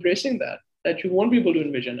that and embracing that you won't be able to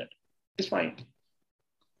envision it is fine.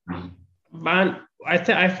 Man,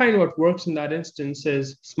 I find what works in that instance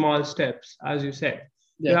is small steps, as you said.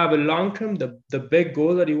 Yeah. You have a long term, the big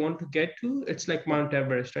goal that you want to get to. It's like Mount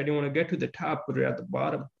Everest, right? You want to get to the top, but you're at the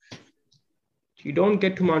bottom. You don't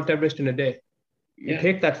get to Mount Everest in a day. You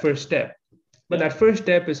take that first step, but that first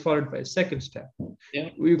step is followed by a second step.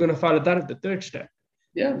 You're going to follow that at the third step.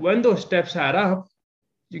 When those steps add up,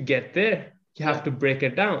 you get there. You have to break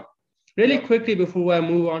it down. Really quickly before I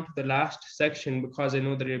move on to the last section, because I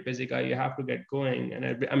know that you're a busy guy, you have to get going.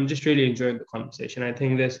 And I'm just really enjoying the conversation. I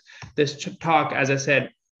think this talk, as I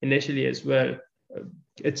said initially as well,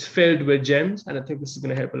 it's filled with gems, and I think this is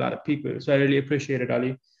going to help a lot of people. So I really appreciate it,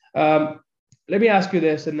 Ali. Let me ask you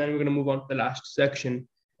this, and then we're going to move on to the last section.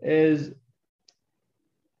 Is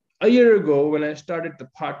a year ago, when I started the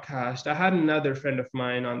podcast, I had another friend of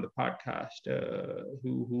mine on the podcast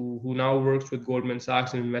who now works with Goldman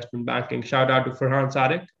Sachs in investment banking. Shout out to Farhan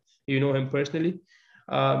Sadiq. You know him personally.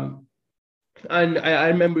 And I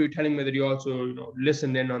remember you telling me that you also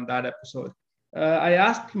listened in on that episode. I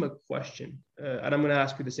asked him a question, and I'm going to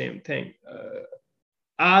ask you the same thing.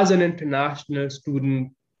 As an international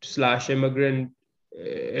student / immigrant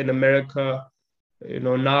in America,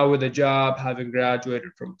 now with a job, having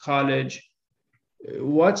graduated from college,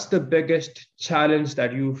 what's the biggest challenge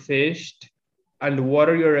that you faced, and what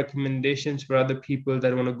are your recommendations for other people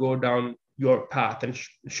that want to go down your path? And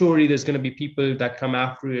surely there's going to be people that come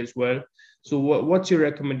after you as well. So what's your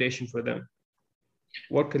recommendation for them?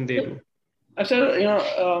 What can they do? I've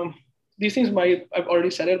said, these things I've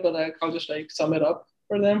already said it, but I'll just sum it up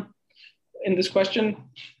for them in this question.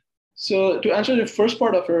 So to answer the first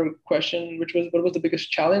part of your question, which was what was the biggest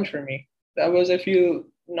challenge for me, that was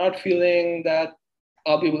not feeling that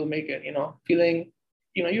I'll be able to make it. Feeling,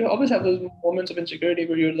 you always have those moments of insecurity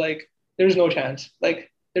where you're like, there's no chance. Like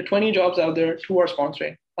there are 20 jobs out there, 2 are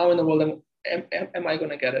sponsoring. How in the world am I going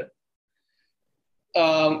to get it?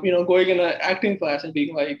 Going in an acting class and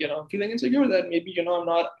being like, feeling insecure that maybe, I'm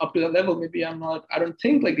not up to that level. Maybe I don't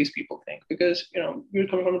think like these people think, because, we're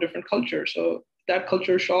coming from a different culture. So that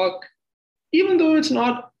culture shock, even though it's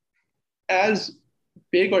not as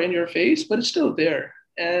big or in your face, but it's still there.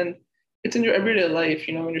 And it's in your everyday life,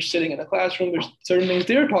 when you're sitting in a classroom, there's certain things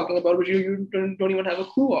they're talking about, which you don't even have a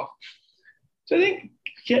clue of. So I think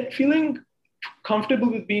feeling comfortable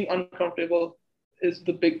with being uncomfortable is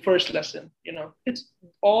the big first lesson. It's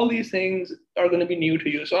all these things are going to be new to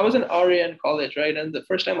you. So I was an RA in college, right? And the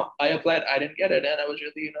first time I applied, I didn't get it. And I was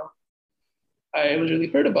really, I was really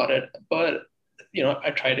hurt about it, but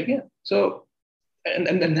I tried again. So, and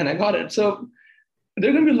then I got it. So there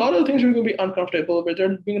are going to be a lot of things you're going to be uncomfortable with. There are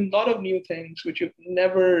going to be a lot of new things which you've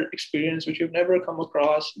never experienced, which you've never come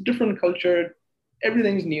across, different culture,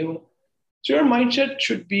 everything's new. So your mindset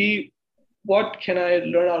should be, what can I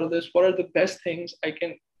learn out of this? What are the best things I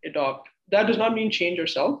can adopt? That does not mean change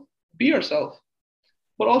yourself, be yourself,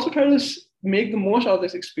 but also try to make the most out of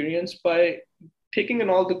this experience by taking in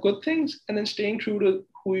all the good things and then staying true to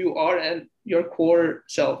who you are and your core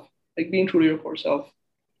self, like being true to your core self.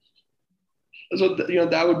 So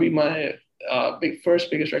that would be my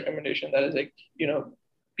biggest recommendation. That is like,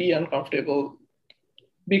 be uncomfortable,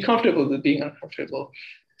 be comfortable with being uncomfortable,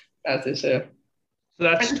 as they say. So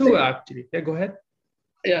that's two actually. Yeah, go ahead.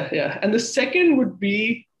 Yeah. And the second would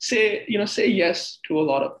be say yes to a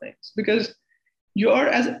lot of things, because you're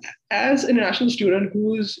as an international student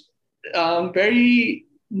who's very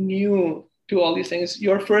new to all these things.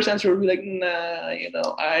 Your first answer would be like,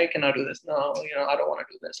 nah, I cannot do this. No, I don't want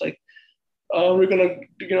to do this. Like, we're gonna,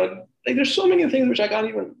 like, there's so many things which I can't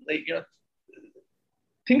even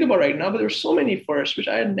think about right now, but there's so many firsts which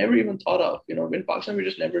I had never even thought of. In Pakistan, we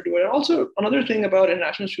just never do it. And also another thing about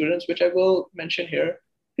international students, which I will mention here,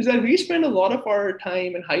 is that we spend a lot of our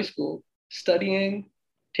time in high school studying,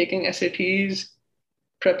 taking SATs,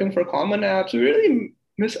 prepping for Common Apps. We really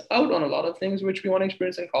miss out on a lot of things which we want to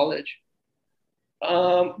experience in college.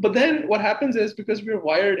 But then what happens is, because we're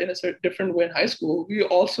wired in a different way in high school, we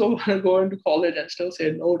also want to go into college and still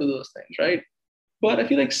say no to those things, right? But I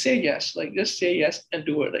feel like say yes, like just say yes and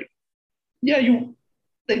do it. Like, yeah,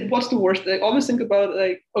 what's the worst? Like, always think about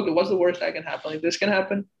like, okay, what's the worst that can happen? Like, this can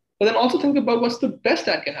happen. But then also think about what's the best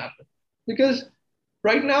that can happen. Because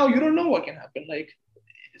right now you don't know what can happen. Like,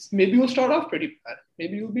 maybe you'll start off pretty bad.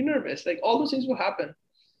 Maybe you'll be nervous. Like, all those things will happen.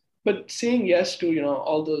 But saying yes to,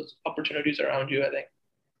 all those opportunities around you, I think.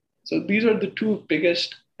 So these are the two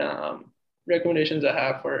biggest recommendations I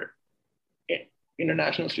have for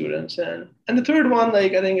international students. And the third one,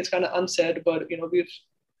 like, I think it's kind of unsaid, but we've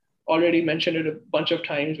already mentioned it a bunch of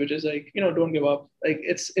times, which is like, don't give up. Like,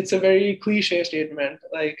 it's a very cliche statement.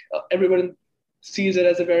 Like, everyone sees it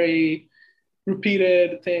as a very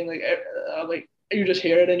repeated thing. Like you just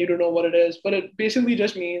hear it and you don't know what it is, but it basically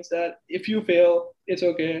just means that if you fail, it's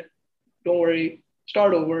okay. Don't worry.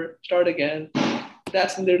 Start over. Start again.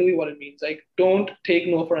 That's literally what it means. Like, don't take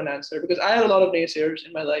no for an answer, because I had a lot of naysayers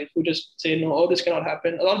in my life who just say no, oh, this cannot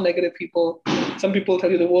happen. A lot of negative people. Some people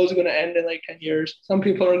tell you the world's going to end in like 10 years. Some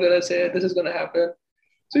people are going to say this is going to happen.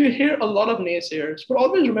 So you hear a lot of naysayers, but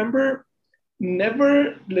always remember,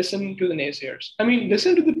 never listen to the naysayers. I mean,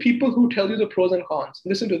 listen to the people who tell you the pros and cons.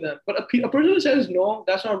 Listen to them. But a person who says no,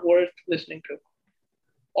 that's not worth listening to.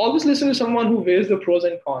 Always listen to someone who weighs the pros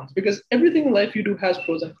and cons, because everything in life you do has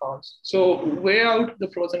pros and cons. So weigh out the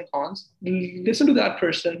pros and cons. Listen to that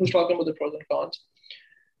person who's talking about the pros and cons,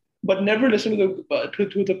 but never listen to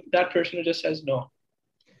that person who just says no.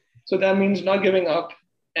 So that means not giving up,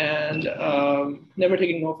 and never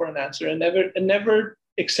taking no for an answer, and never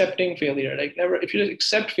accepting failure. Like, never, if you just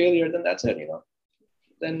accept failure, then that's it.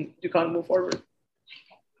 Then you can't move forward.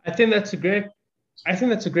 I think that's a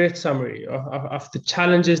great summary of the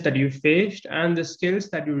challenges that you faced and the skills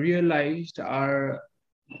that you realized are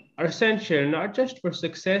essential, not just for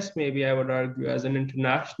success, maybe I would argue, as an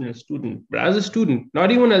international student, but as a student,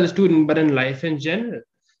 not even as a student, but in life in general,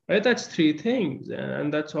 right? That's three things.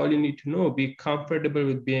 And that's all you need to know. Be comfortable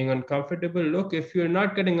with being uncomfortable. Look, if you're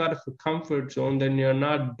not getting out of a comfort zone, then you're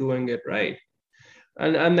not doing it right.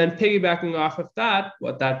 And then piggybacking off of that,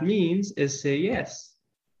 what that means is say yes.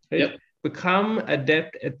 Right? Yep. Become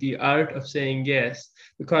adept at the art of saying yes,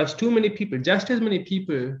 because too many people, just as many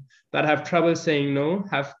people that have trouble saying no,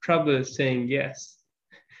 have trouble saying yes,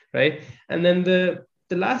 right? And then the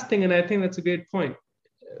last thing, and I think that's a great point,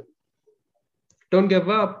 don't give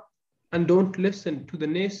up and don't listen to the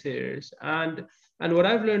naysayers. And what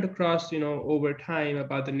I've learned across, over time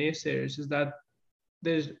about the naysayers is that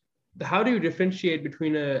how do you differentiate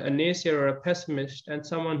between a naysayer or a pessimist and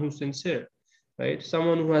someone who's sincere? Right?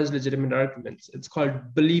 Someone who has legitimate arguments. It's called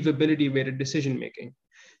believability weighted decision making.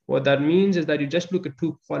 What that means is that you just look at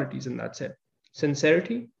two qualities and that's it.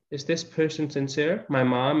 Sincerity. Is this person sincere? My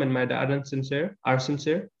mom and my dad are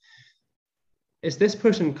sincere. Is this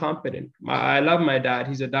person competent? I love my dad.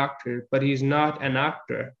 He's a doctor, but he's not an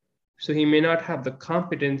actor. So he may not have the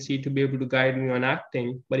competency to be able to guide me on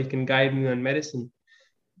acting, but he can guide me on medicine.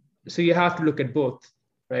 So you have to look at both,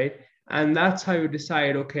 right? And that's how you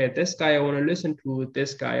decide, okay, this guy I want to listen to,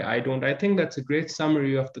 this guy I don't. I think that's a great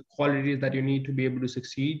summary of the qualities that you need to be able to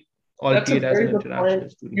succeed, albeit as an international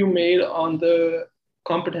student. You made on the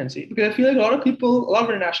competency. Because I feel like a lot of people, a lot of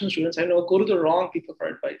international students I know go to the wrong people for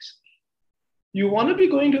advice. You want to be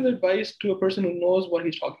going to the advice to a person who knows what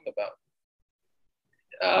he's talking about.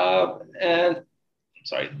 And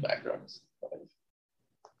sorry, the background.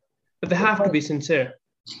 But they have to be sincere.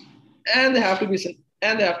 And they have to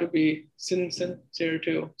be sincere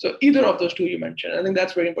too. So either of those two you mentioned, I think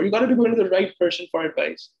that's very important. You got to be going to the right person for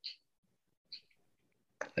advice.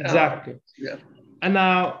 Exactly. Yeah. And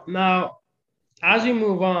now, as we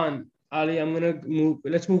move on, Ali,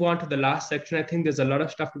 let's move on to the last section. I think there's a lot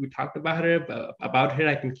of stuff to be talked about here.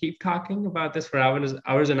 I can keep talking about this for hours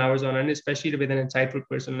and hours on end, especially with an insightful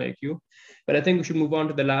person like you. But I think we should move on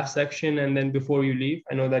to the last section. And then before you leave,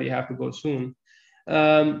 I know that you have to go soon.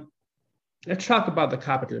 Let's talk about the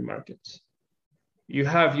capital markets. You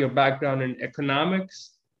have your background in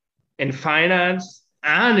economics, in finance,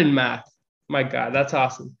 and in math. My God, that's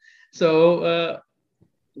awesome. So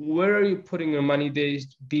where are you putting your money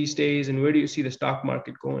these days, and where do you see the stock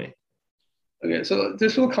market going? Okay, so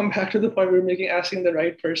this will come back to the point we're making, asking the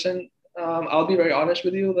right person. I'll be very honest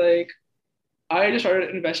with you. Like, I just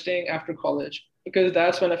started investing after college because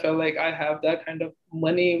that's when I felt like I have that kind of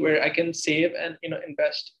money where I can save and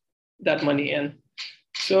invest that money in.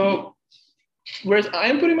 So whereas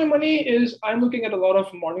I'm putting my money is I'm looking at a lot of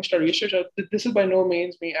Morningstar research. This is by no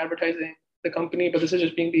means me advertising the company, but this is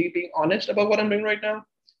just being honest about what I'm doing right now.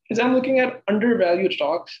 Is I'm looking at undervalued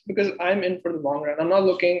stocks because I'm in for the long run. I'm not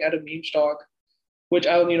looking at a meme stock, which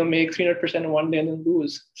I'll make 300% in one day and then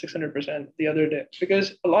lose 600% the other day.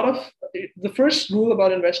 Because a lot of the first rule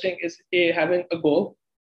about investing is having a goal.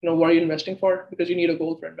 What are you investing for? Because you need a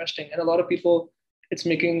goal for investing. And a lot of people, it's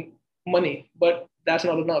making money, but that's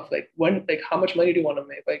not enough. How much money do you want to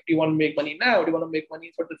make? Do you want to make money now? Do you want to make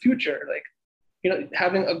money for the future?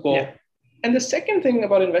 Having a goal. Yeah. And the second thing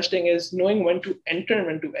about investing is knowing when to enter and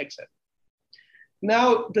when to exit.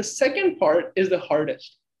 Now, the second part is the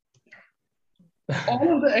hardest.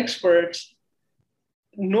 All of the experts,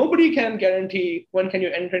 nobody can guarantee when can you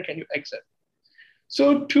enter and can you exit.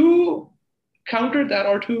 So to counter that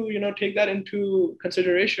or to take that into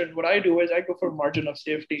consideration, what I do is I go for margin of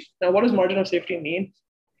safety. Now, what does margin of safety mean?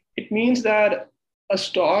 It means that a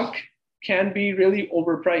stock can be really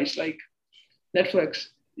overpriced, like Netflix,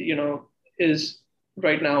 is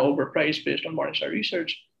right now overpriced based on Morningstar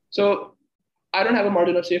research. So I don't have a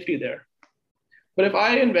margin of safety there. But if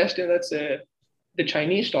I invest in, let's say, the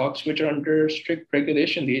Chinese stocks, which are under strict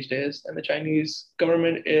regulation these days, and the Chinese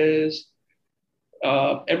government is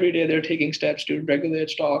every day they're taking steps to regulate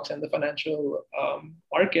stocks and the financial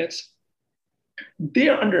markets, they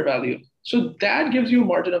are undervalued. So that gives you a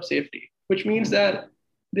margin of safety, which means that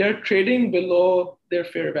they're trading below their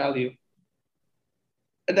fair value.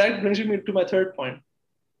 And that brings me to my third point.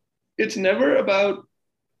 It's never about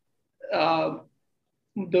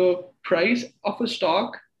the price of a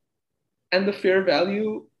stock and the fair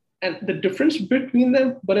value and the difference between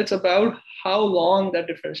them, but it's about how long that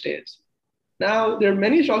difference stays. Now, there are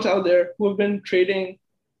many stocks out there who have been trading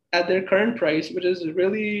at their current price, which is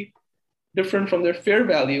really different from their fair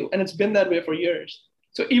value, and it's been that way for years.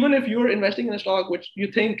 So even if you're investing in a stock which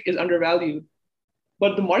you think is undervalued,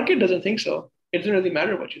 but the market doesn't think so, it doesn't really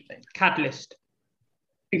matter what you think. Catalyst.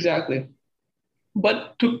 Exactly.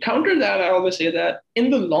 But to counter that, I always say that in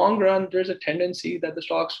the long run, there's a tendency that the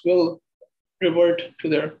stocks will revert to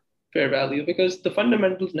their fair value because the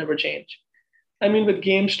fundamentals never change. I mean, with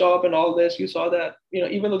GameStop and all this, you saw that,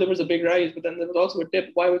 even though there was a big rise, but then there was also a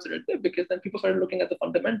dip. Why was there a dip? Because then people started looking at the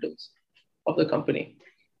fundamentals of the company.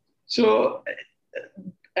 So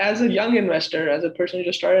as a young investor, as a person who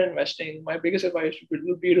just started investing, my biggest advice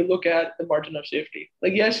would be to look at the margin of safety.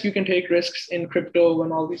 Yes, you can take risks in crypto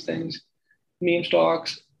and all these things, meme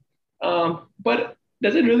stocks, but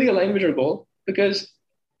does it really align with your goal? Because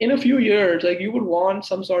in a few years, you would want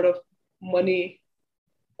some sort of money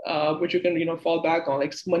which you can fall back on,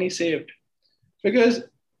 like money saved. Because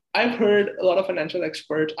I've heard a lot of financial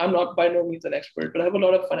experts, I'm not by no means an expert, but I have a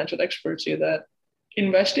lot of financial experts say that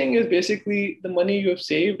investing is basically the money you have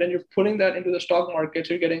saved and you're putting that into the stock market,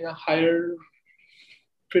 so you're getting a higher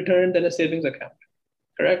return than a savings account,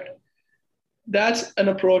 correct? That's an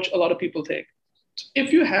approach a lot of people take.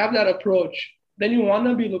 If you have that approach, then you want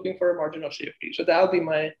to be looking for a margin of safety. So that'll be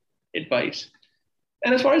my advice.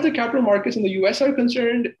 And as far as the capital markets in the US are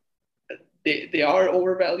concerned, they are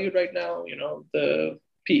overvalued right now. The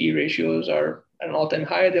PE ratios are at an all-time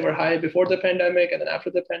high. They were high before the pandemic, and then after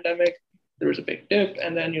the pandemic, there was a big dip.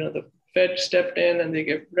 And then the Fed stepped in and they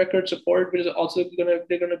gave record support, which is also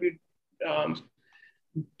they're gonna be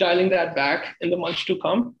dialing that back in the months to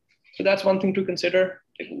come. So that's one thing to consider.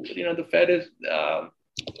 The Fed is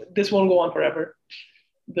this won't go on forever.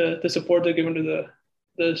 the support they're given to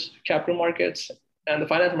the capital markets and the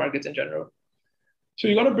finance markets in general. So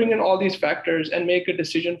you got to bring in all these factors and make a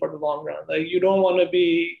decision for the long run. Like you don't want to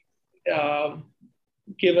be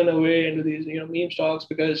given away into these meme stocks,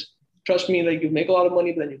 because trust me, like you make a lot of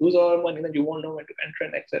money, but then you lose a lot of money, and then you won't know when to enter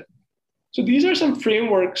and exit. So these are some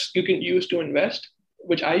frameworks you can use to invest,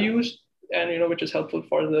 which I use, and which is helpful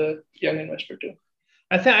for the young investor too.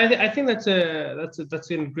 I think that's a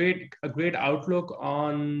great outlook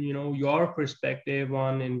on your perspective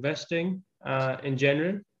on investing in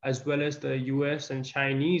general, as well as the U.S. and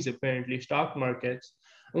Chinese apparently stock markets.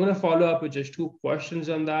 I'm going to follow up with just two questions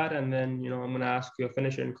on that, and then I'm going to ask you a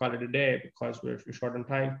finisher and call it a day because we're short on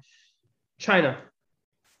time. China.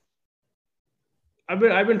 I've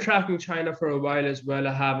been tracking China for a while as well.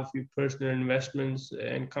 I have a few personal investments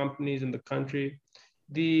in companies in the country.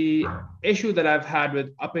 The issue that I've had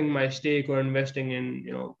with upping my stake or investing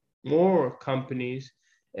in more companies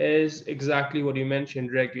is exactly what you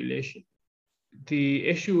mentioned: regulation. The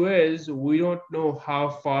issue is we don't know how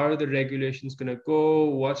far the regulation is going to go,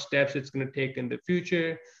 what steps it's going to take in the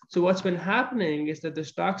future. So what's been happening is that the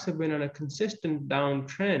stocks have been on a consistent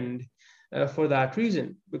downtrend for that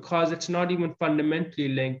reason, because it's not even fundamentally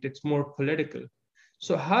linked, it's more political.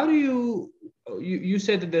 So how do you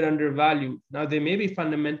said that they're undervalued. Now they may be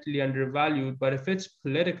fundamentally undervalued, but if it's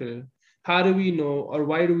political, how do we know, or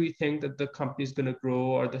why do we think that the company's going to grow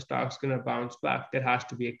or the stock's going to bounce back? There has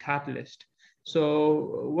to be a catalyst.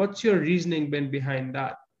 So what's your reasoning been behind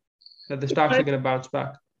that the stocks are going to bounce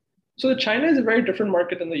back? So China is a very different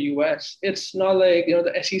market than the US. It's not like,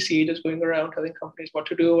 the SEC just going around telling companies what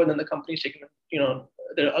to do, and then the company's taking,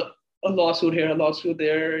 a lawsuit here, a lawsuit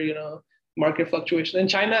there, market fluctuation. In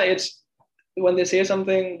China, it's when they say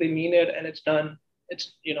something, they mean it, and it's done.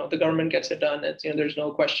 It's, the government gets it done. It's, there's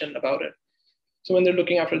no question about it. So when they're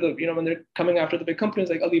looking after when they're coming after the big companies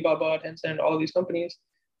like Alibaba, Tencent, all of these companies,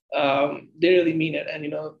 they really mean it.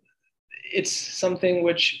 And, it's something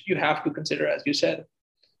which you have to consider, as you said.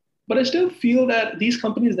 But I still feel that these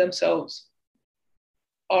companies themselves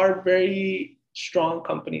are very strong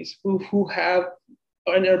companies who have,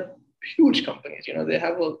 and they're huge companies. They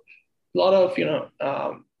have a lot of, what's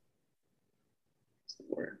the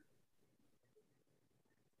word?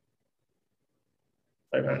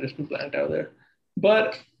 I just blanked out there.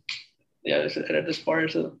 But yeah, just edit this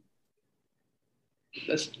part. So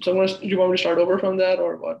do you want me to start over from that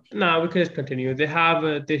or what? No, we can just continue.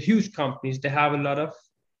 They're huge companies. They have a lot of.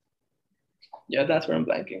 Yeah, that's where I'm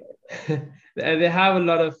blanking. They have a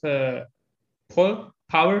lot of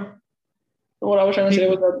power. What I was trying to say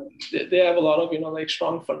was that they have a lot of like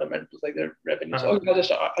strong fundamentals, like their revenues. Okay, I'll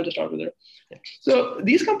just start with there. Yeah. So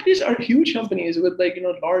these companies are huge companies with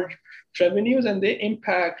large revenues, and they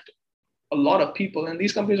impact a lot of people. And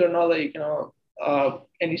these companies are not like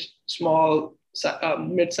any small,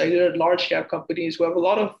 mid-sized or large cap companies who have a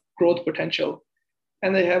lot of growth potential,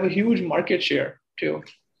 and they have a huge market share too.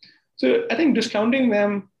 So I think discounting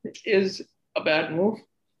them is a bad move,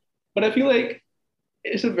 but I feel like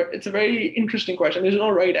it's a very interesting question. There's no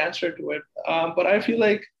right answer to it, but I feel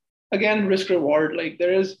like, again, risk reward. Like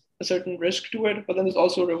there is a certain risk to it, but then there's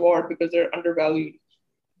also reward because they're undervalued.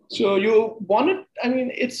 So you want it. I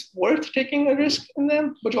mean, it's worth taking a risk in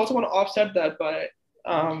them, but you also want to offset that by,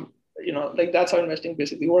 like that's how investing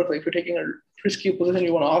basically works. Like if you're taking a risky position,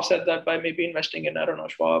 you want to offset that by maybe investing in, I don't know,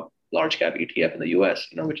 Schwab large cap ETF in the US,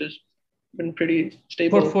 which has been pretty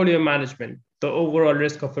stable. Portfolio management. The overall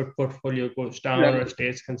risk of a portfolio goes down or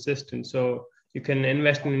stays consistent. So you can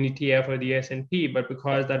invest in an ETF or the S&P, but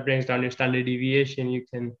because that brings down your standard deviation, you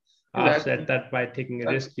can offset that by taking a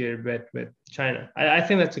riskier bet with China. I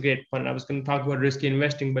think that's a great point. I was going to talk about risky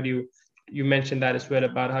investing, but you mentioned that as well,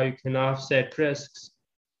 about how you can offset risks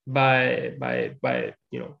by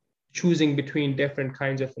choosing between different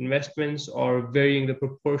kinds of investments or varying the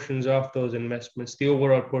proportions of those investments. The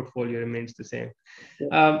overall portfolio remains the same.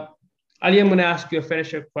 Ali, I'm going to ask you a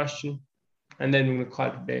finisher question, and then we're going to call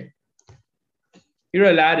it a day.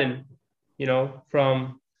 You're Aladdin,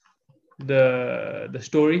 from the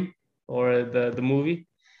story or the movie,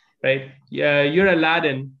 right? Yeah, you're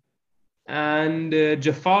Aladdin, and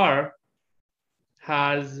Jafar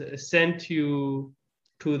has sent you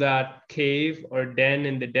to that cave or den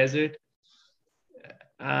in the desert,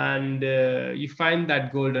 and you find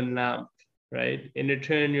that golden lamp, right? In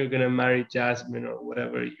return, you're going to marry Jasmine or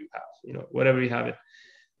whatever you have, whatever you have it.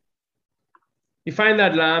 You find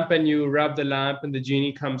that lamp and you rub the lamp and the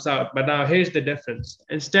genie comes out. But now here's the difference.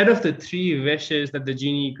 Instead of the 3 wishes that the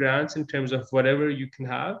genie grants in terms of whatever you can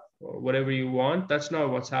have or whatever you want, that's not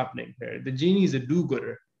what's happening here. The genie is a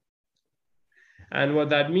do-gooder. And what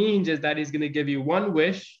that means is that he's going to give you one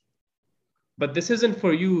wish, but this isn't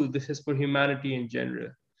for you, this is for humanity in general.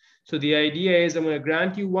 So the idea is I'm going to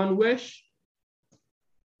grant you one wish.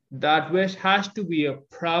 That wish has to be a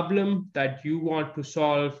problem that you want to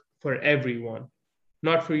solve for everyone,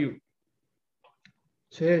 not for you.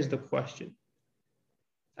 So here's the question.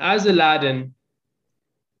 As Aladdin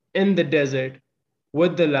in the desert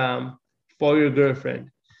with the lamp for your girlfriend,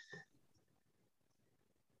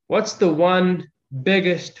 what's the one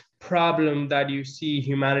biggest problem that you see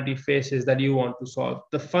humanity faces that you want to solve?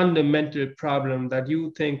 The fundamental problem that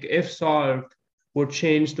you think, if solved, would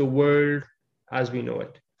change the world as we know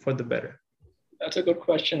it for the better? That's a good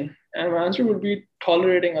question. And my answer would be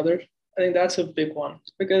tolerating others. I think that's a big one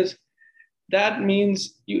because that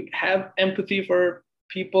means you have empathy for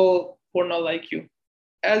people who are not like you.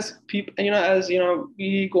 As people,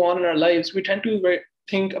 we go on in our lives, we tend to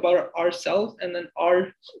think about ourselves and then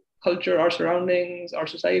our culture, our surroundings, our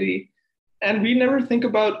society, and we never think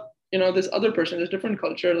about this other person, this different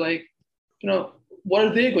culture, like what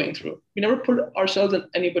are they going through? We never put ourselves in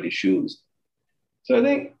anybody's shoes. So I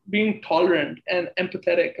think being tolerant and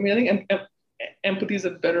empathetic. I think empathy is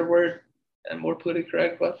a better word and more politically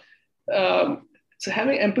correct, but so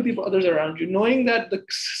having empathy for others around you, knowing that the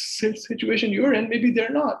situation you're in, maybe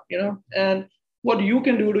they're not, and what you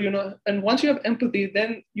can do to, and once you have empathy,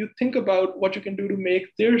 then you think about what you can do to make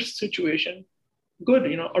their situation good,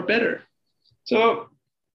 or better. So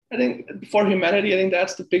I think for humanity, I think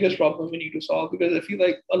that's the biggest problem we need to solve, because I feel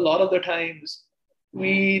like a lot of the times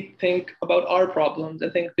we think about our problems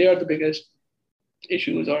and think they are the biggest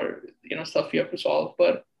issues or stuff we have to solve,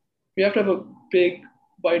 but we have to have a big,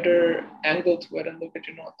 wider angle to it and look at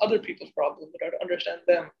other people's problems, try to understand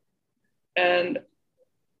them, and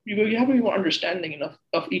you have to be more understanding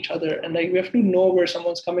of each other, and like we have to know where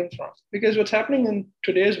someone's coming from, because what's happening in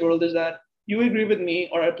today's world is that you agree with me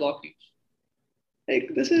or I block you.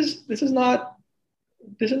 Like this is not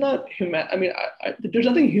human. There's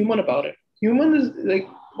nothing human about it. Human is like,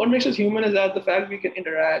 what makes us human is that the fact we can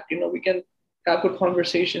interact, we can have good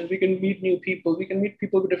conversations, we can meet new people, we can meet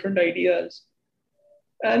people with different ideas.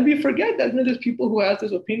 And we forget that there's people who has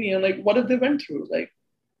this opinion, like what have they went through? Like,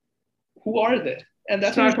 who are they? And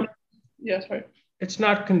that's not, sorry. It's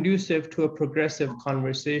not conducive to a progressive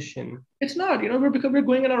conversation. It's not, because we're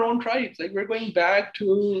going in our own tribes. Like we're going back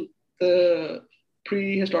to the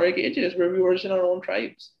prehistoric ages where we were just in our own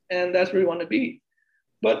tribes. And that's where we want to be.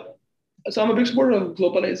 But so I'm a big supporter of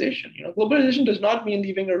globalization. Globalization does not mean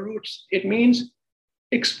leaving our roots. It means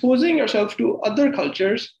exposing yourself to other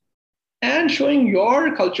cultures and showing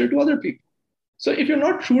your culture to other people. So if you're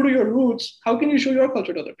not true to your roots, how can you show your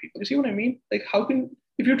culture to other people? You see what I mean? Like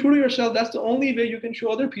if you're true to yourself, that's the only way you can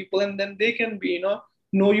show other people, and then they can be,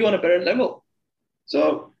 know you on a better level.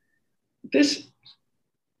 So this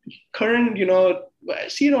current, I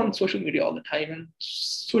see it on social media all the time, and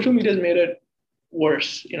social media has made it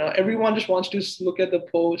worse. Everyone just wants to look at the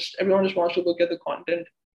post. Everyone just wants to look at the content,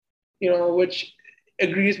 which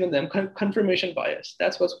agrees with them. Confirmation bias.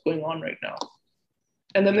 That's what's going on right now.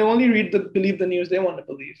 And then they only believe the news they want to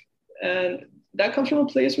believe. And that comes from a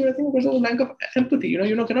place where I think there's a lack of empathy.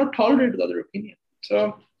 You cannot tolerate the other opinion.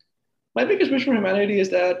 So my biggest wish for humanity is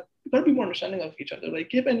that we gotta be more understanding of each other. Like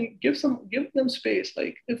give them space.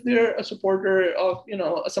 Like if they're a supporter of,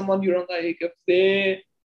 someone you don't like,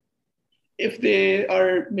 if they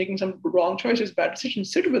are making some wrong choices, bad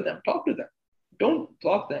decisions, sit with them, talk to them. Don't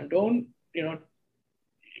block them. Don't,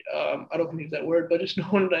 I don't use that word, but just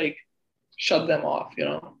don't like shut them off,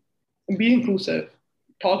 and be inclusive,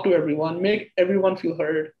 talk to everyone, make everyone feel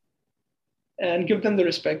heard, and give them the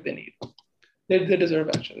respect they need. They deserve,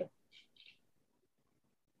 actually.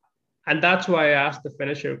 And that's why I asked the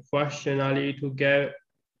finisher question, Ali,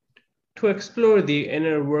 to explore the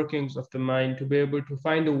inner workings of the mind, to be able to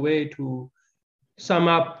find a way to sum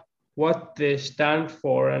up what they stand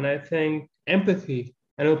for. And I think empathy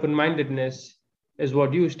and open-mindedness is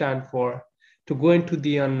what you stand for, to go into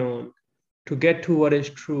the unknown, to get to what is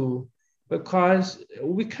true, because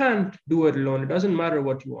we can't do it alone. It doesn't matter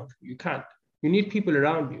what you want. You can't. You need people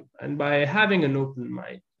around you. And by having an open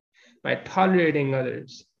mind, by tolerating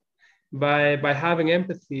others, by having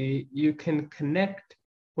empathy, you can connect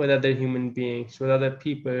with other human beings, with other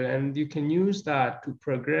people, and you can use that to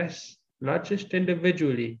progress, not just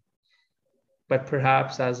individually, but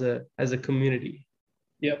perhaps as a community.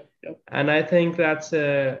 Yep. And I think that's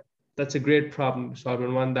a great problem to solve,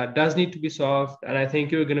 and one that does need to be solved. And I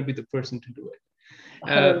think you're going to be the person to do it.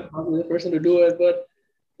 I'm the person to do it, but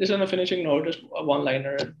just on a finishing note, just a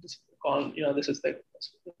one-liner. This is like,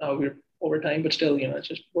 now we're over time, but still, it's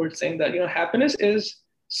just worth saying that, happiness is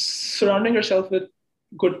surrounding yourself with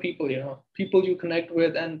good people, people you connect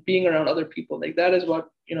with and being around other people. Like that is what,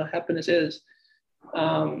 happiness is.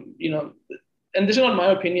 And this is not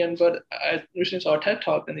my opinion, but I recently saw a TED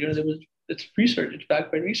talk and it's research, it's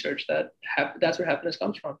backed by research that's where happiness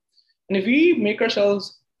comes from. And if we make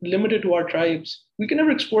ourselves limited to our tribes, we can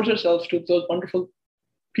never expose ourselves to those wonderful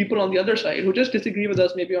people on the other side who just disagree with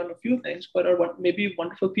us maybe on a few things, but are maybe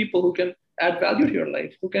wonderful people who can add value to your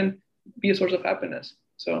life, who can be a source of happiness.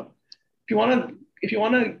 So if you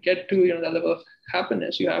want to get to that level of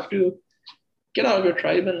happiness, you have to get out of your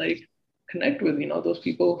tribe and like connect with those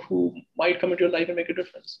people who might come into your life and make a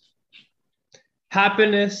difference.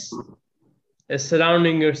 Happiness is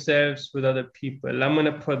surrounding yourselves with other people. I'm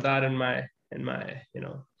gonna put that in my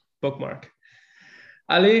bookmark.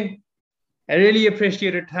 Ali, I really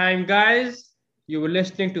appreciate your time, guys. You were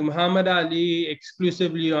listening to Muhammad Ali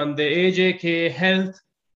exclusively on the AJK Health,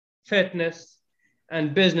 Fitness,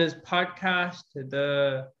 and Business podcast,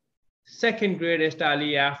 the second greatest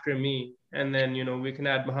Ali after me. And then, we can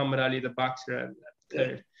add Muhammad Ali, the boxer, at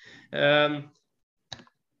third.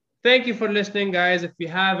 Thank you for listening, guys. If you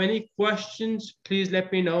have any questions, please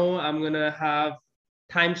let me know. I'm going to have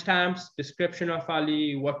timestamps, description of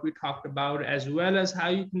Ali, what we talked about, as well as how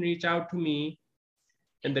you can reach out to me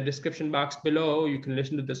in the description box below. You can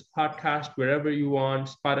listen to this podcast wherever you want,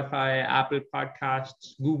 Spotify, Apple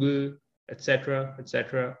Podcasts, Google, etc.,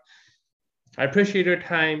 etc. I appreciate your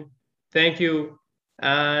time. Thank you.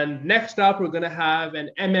 And next up, we're going to have an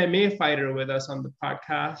MMA fighter with us on the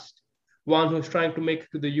podcast, one who's trying to make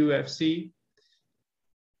it to the UFC,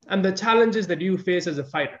 and the challenges that you face as a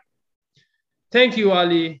fighter. Thank you,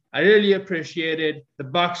 Ali. I really appreciate it. The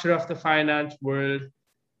boxer of the finance world.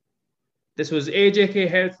 This was AJK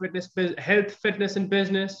Health, Fitness, and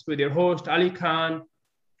Business with your host, Ali Khan,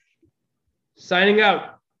 signing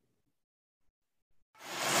out.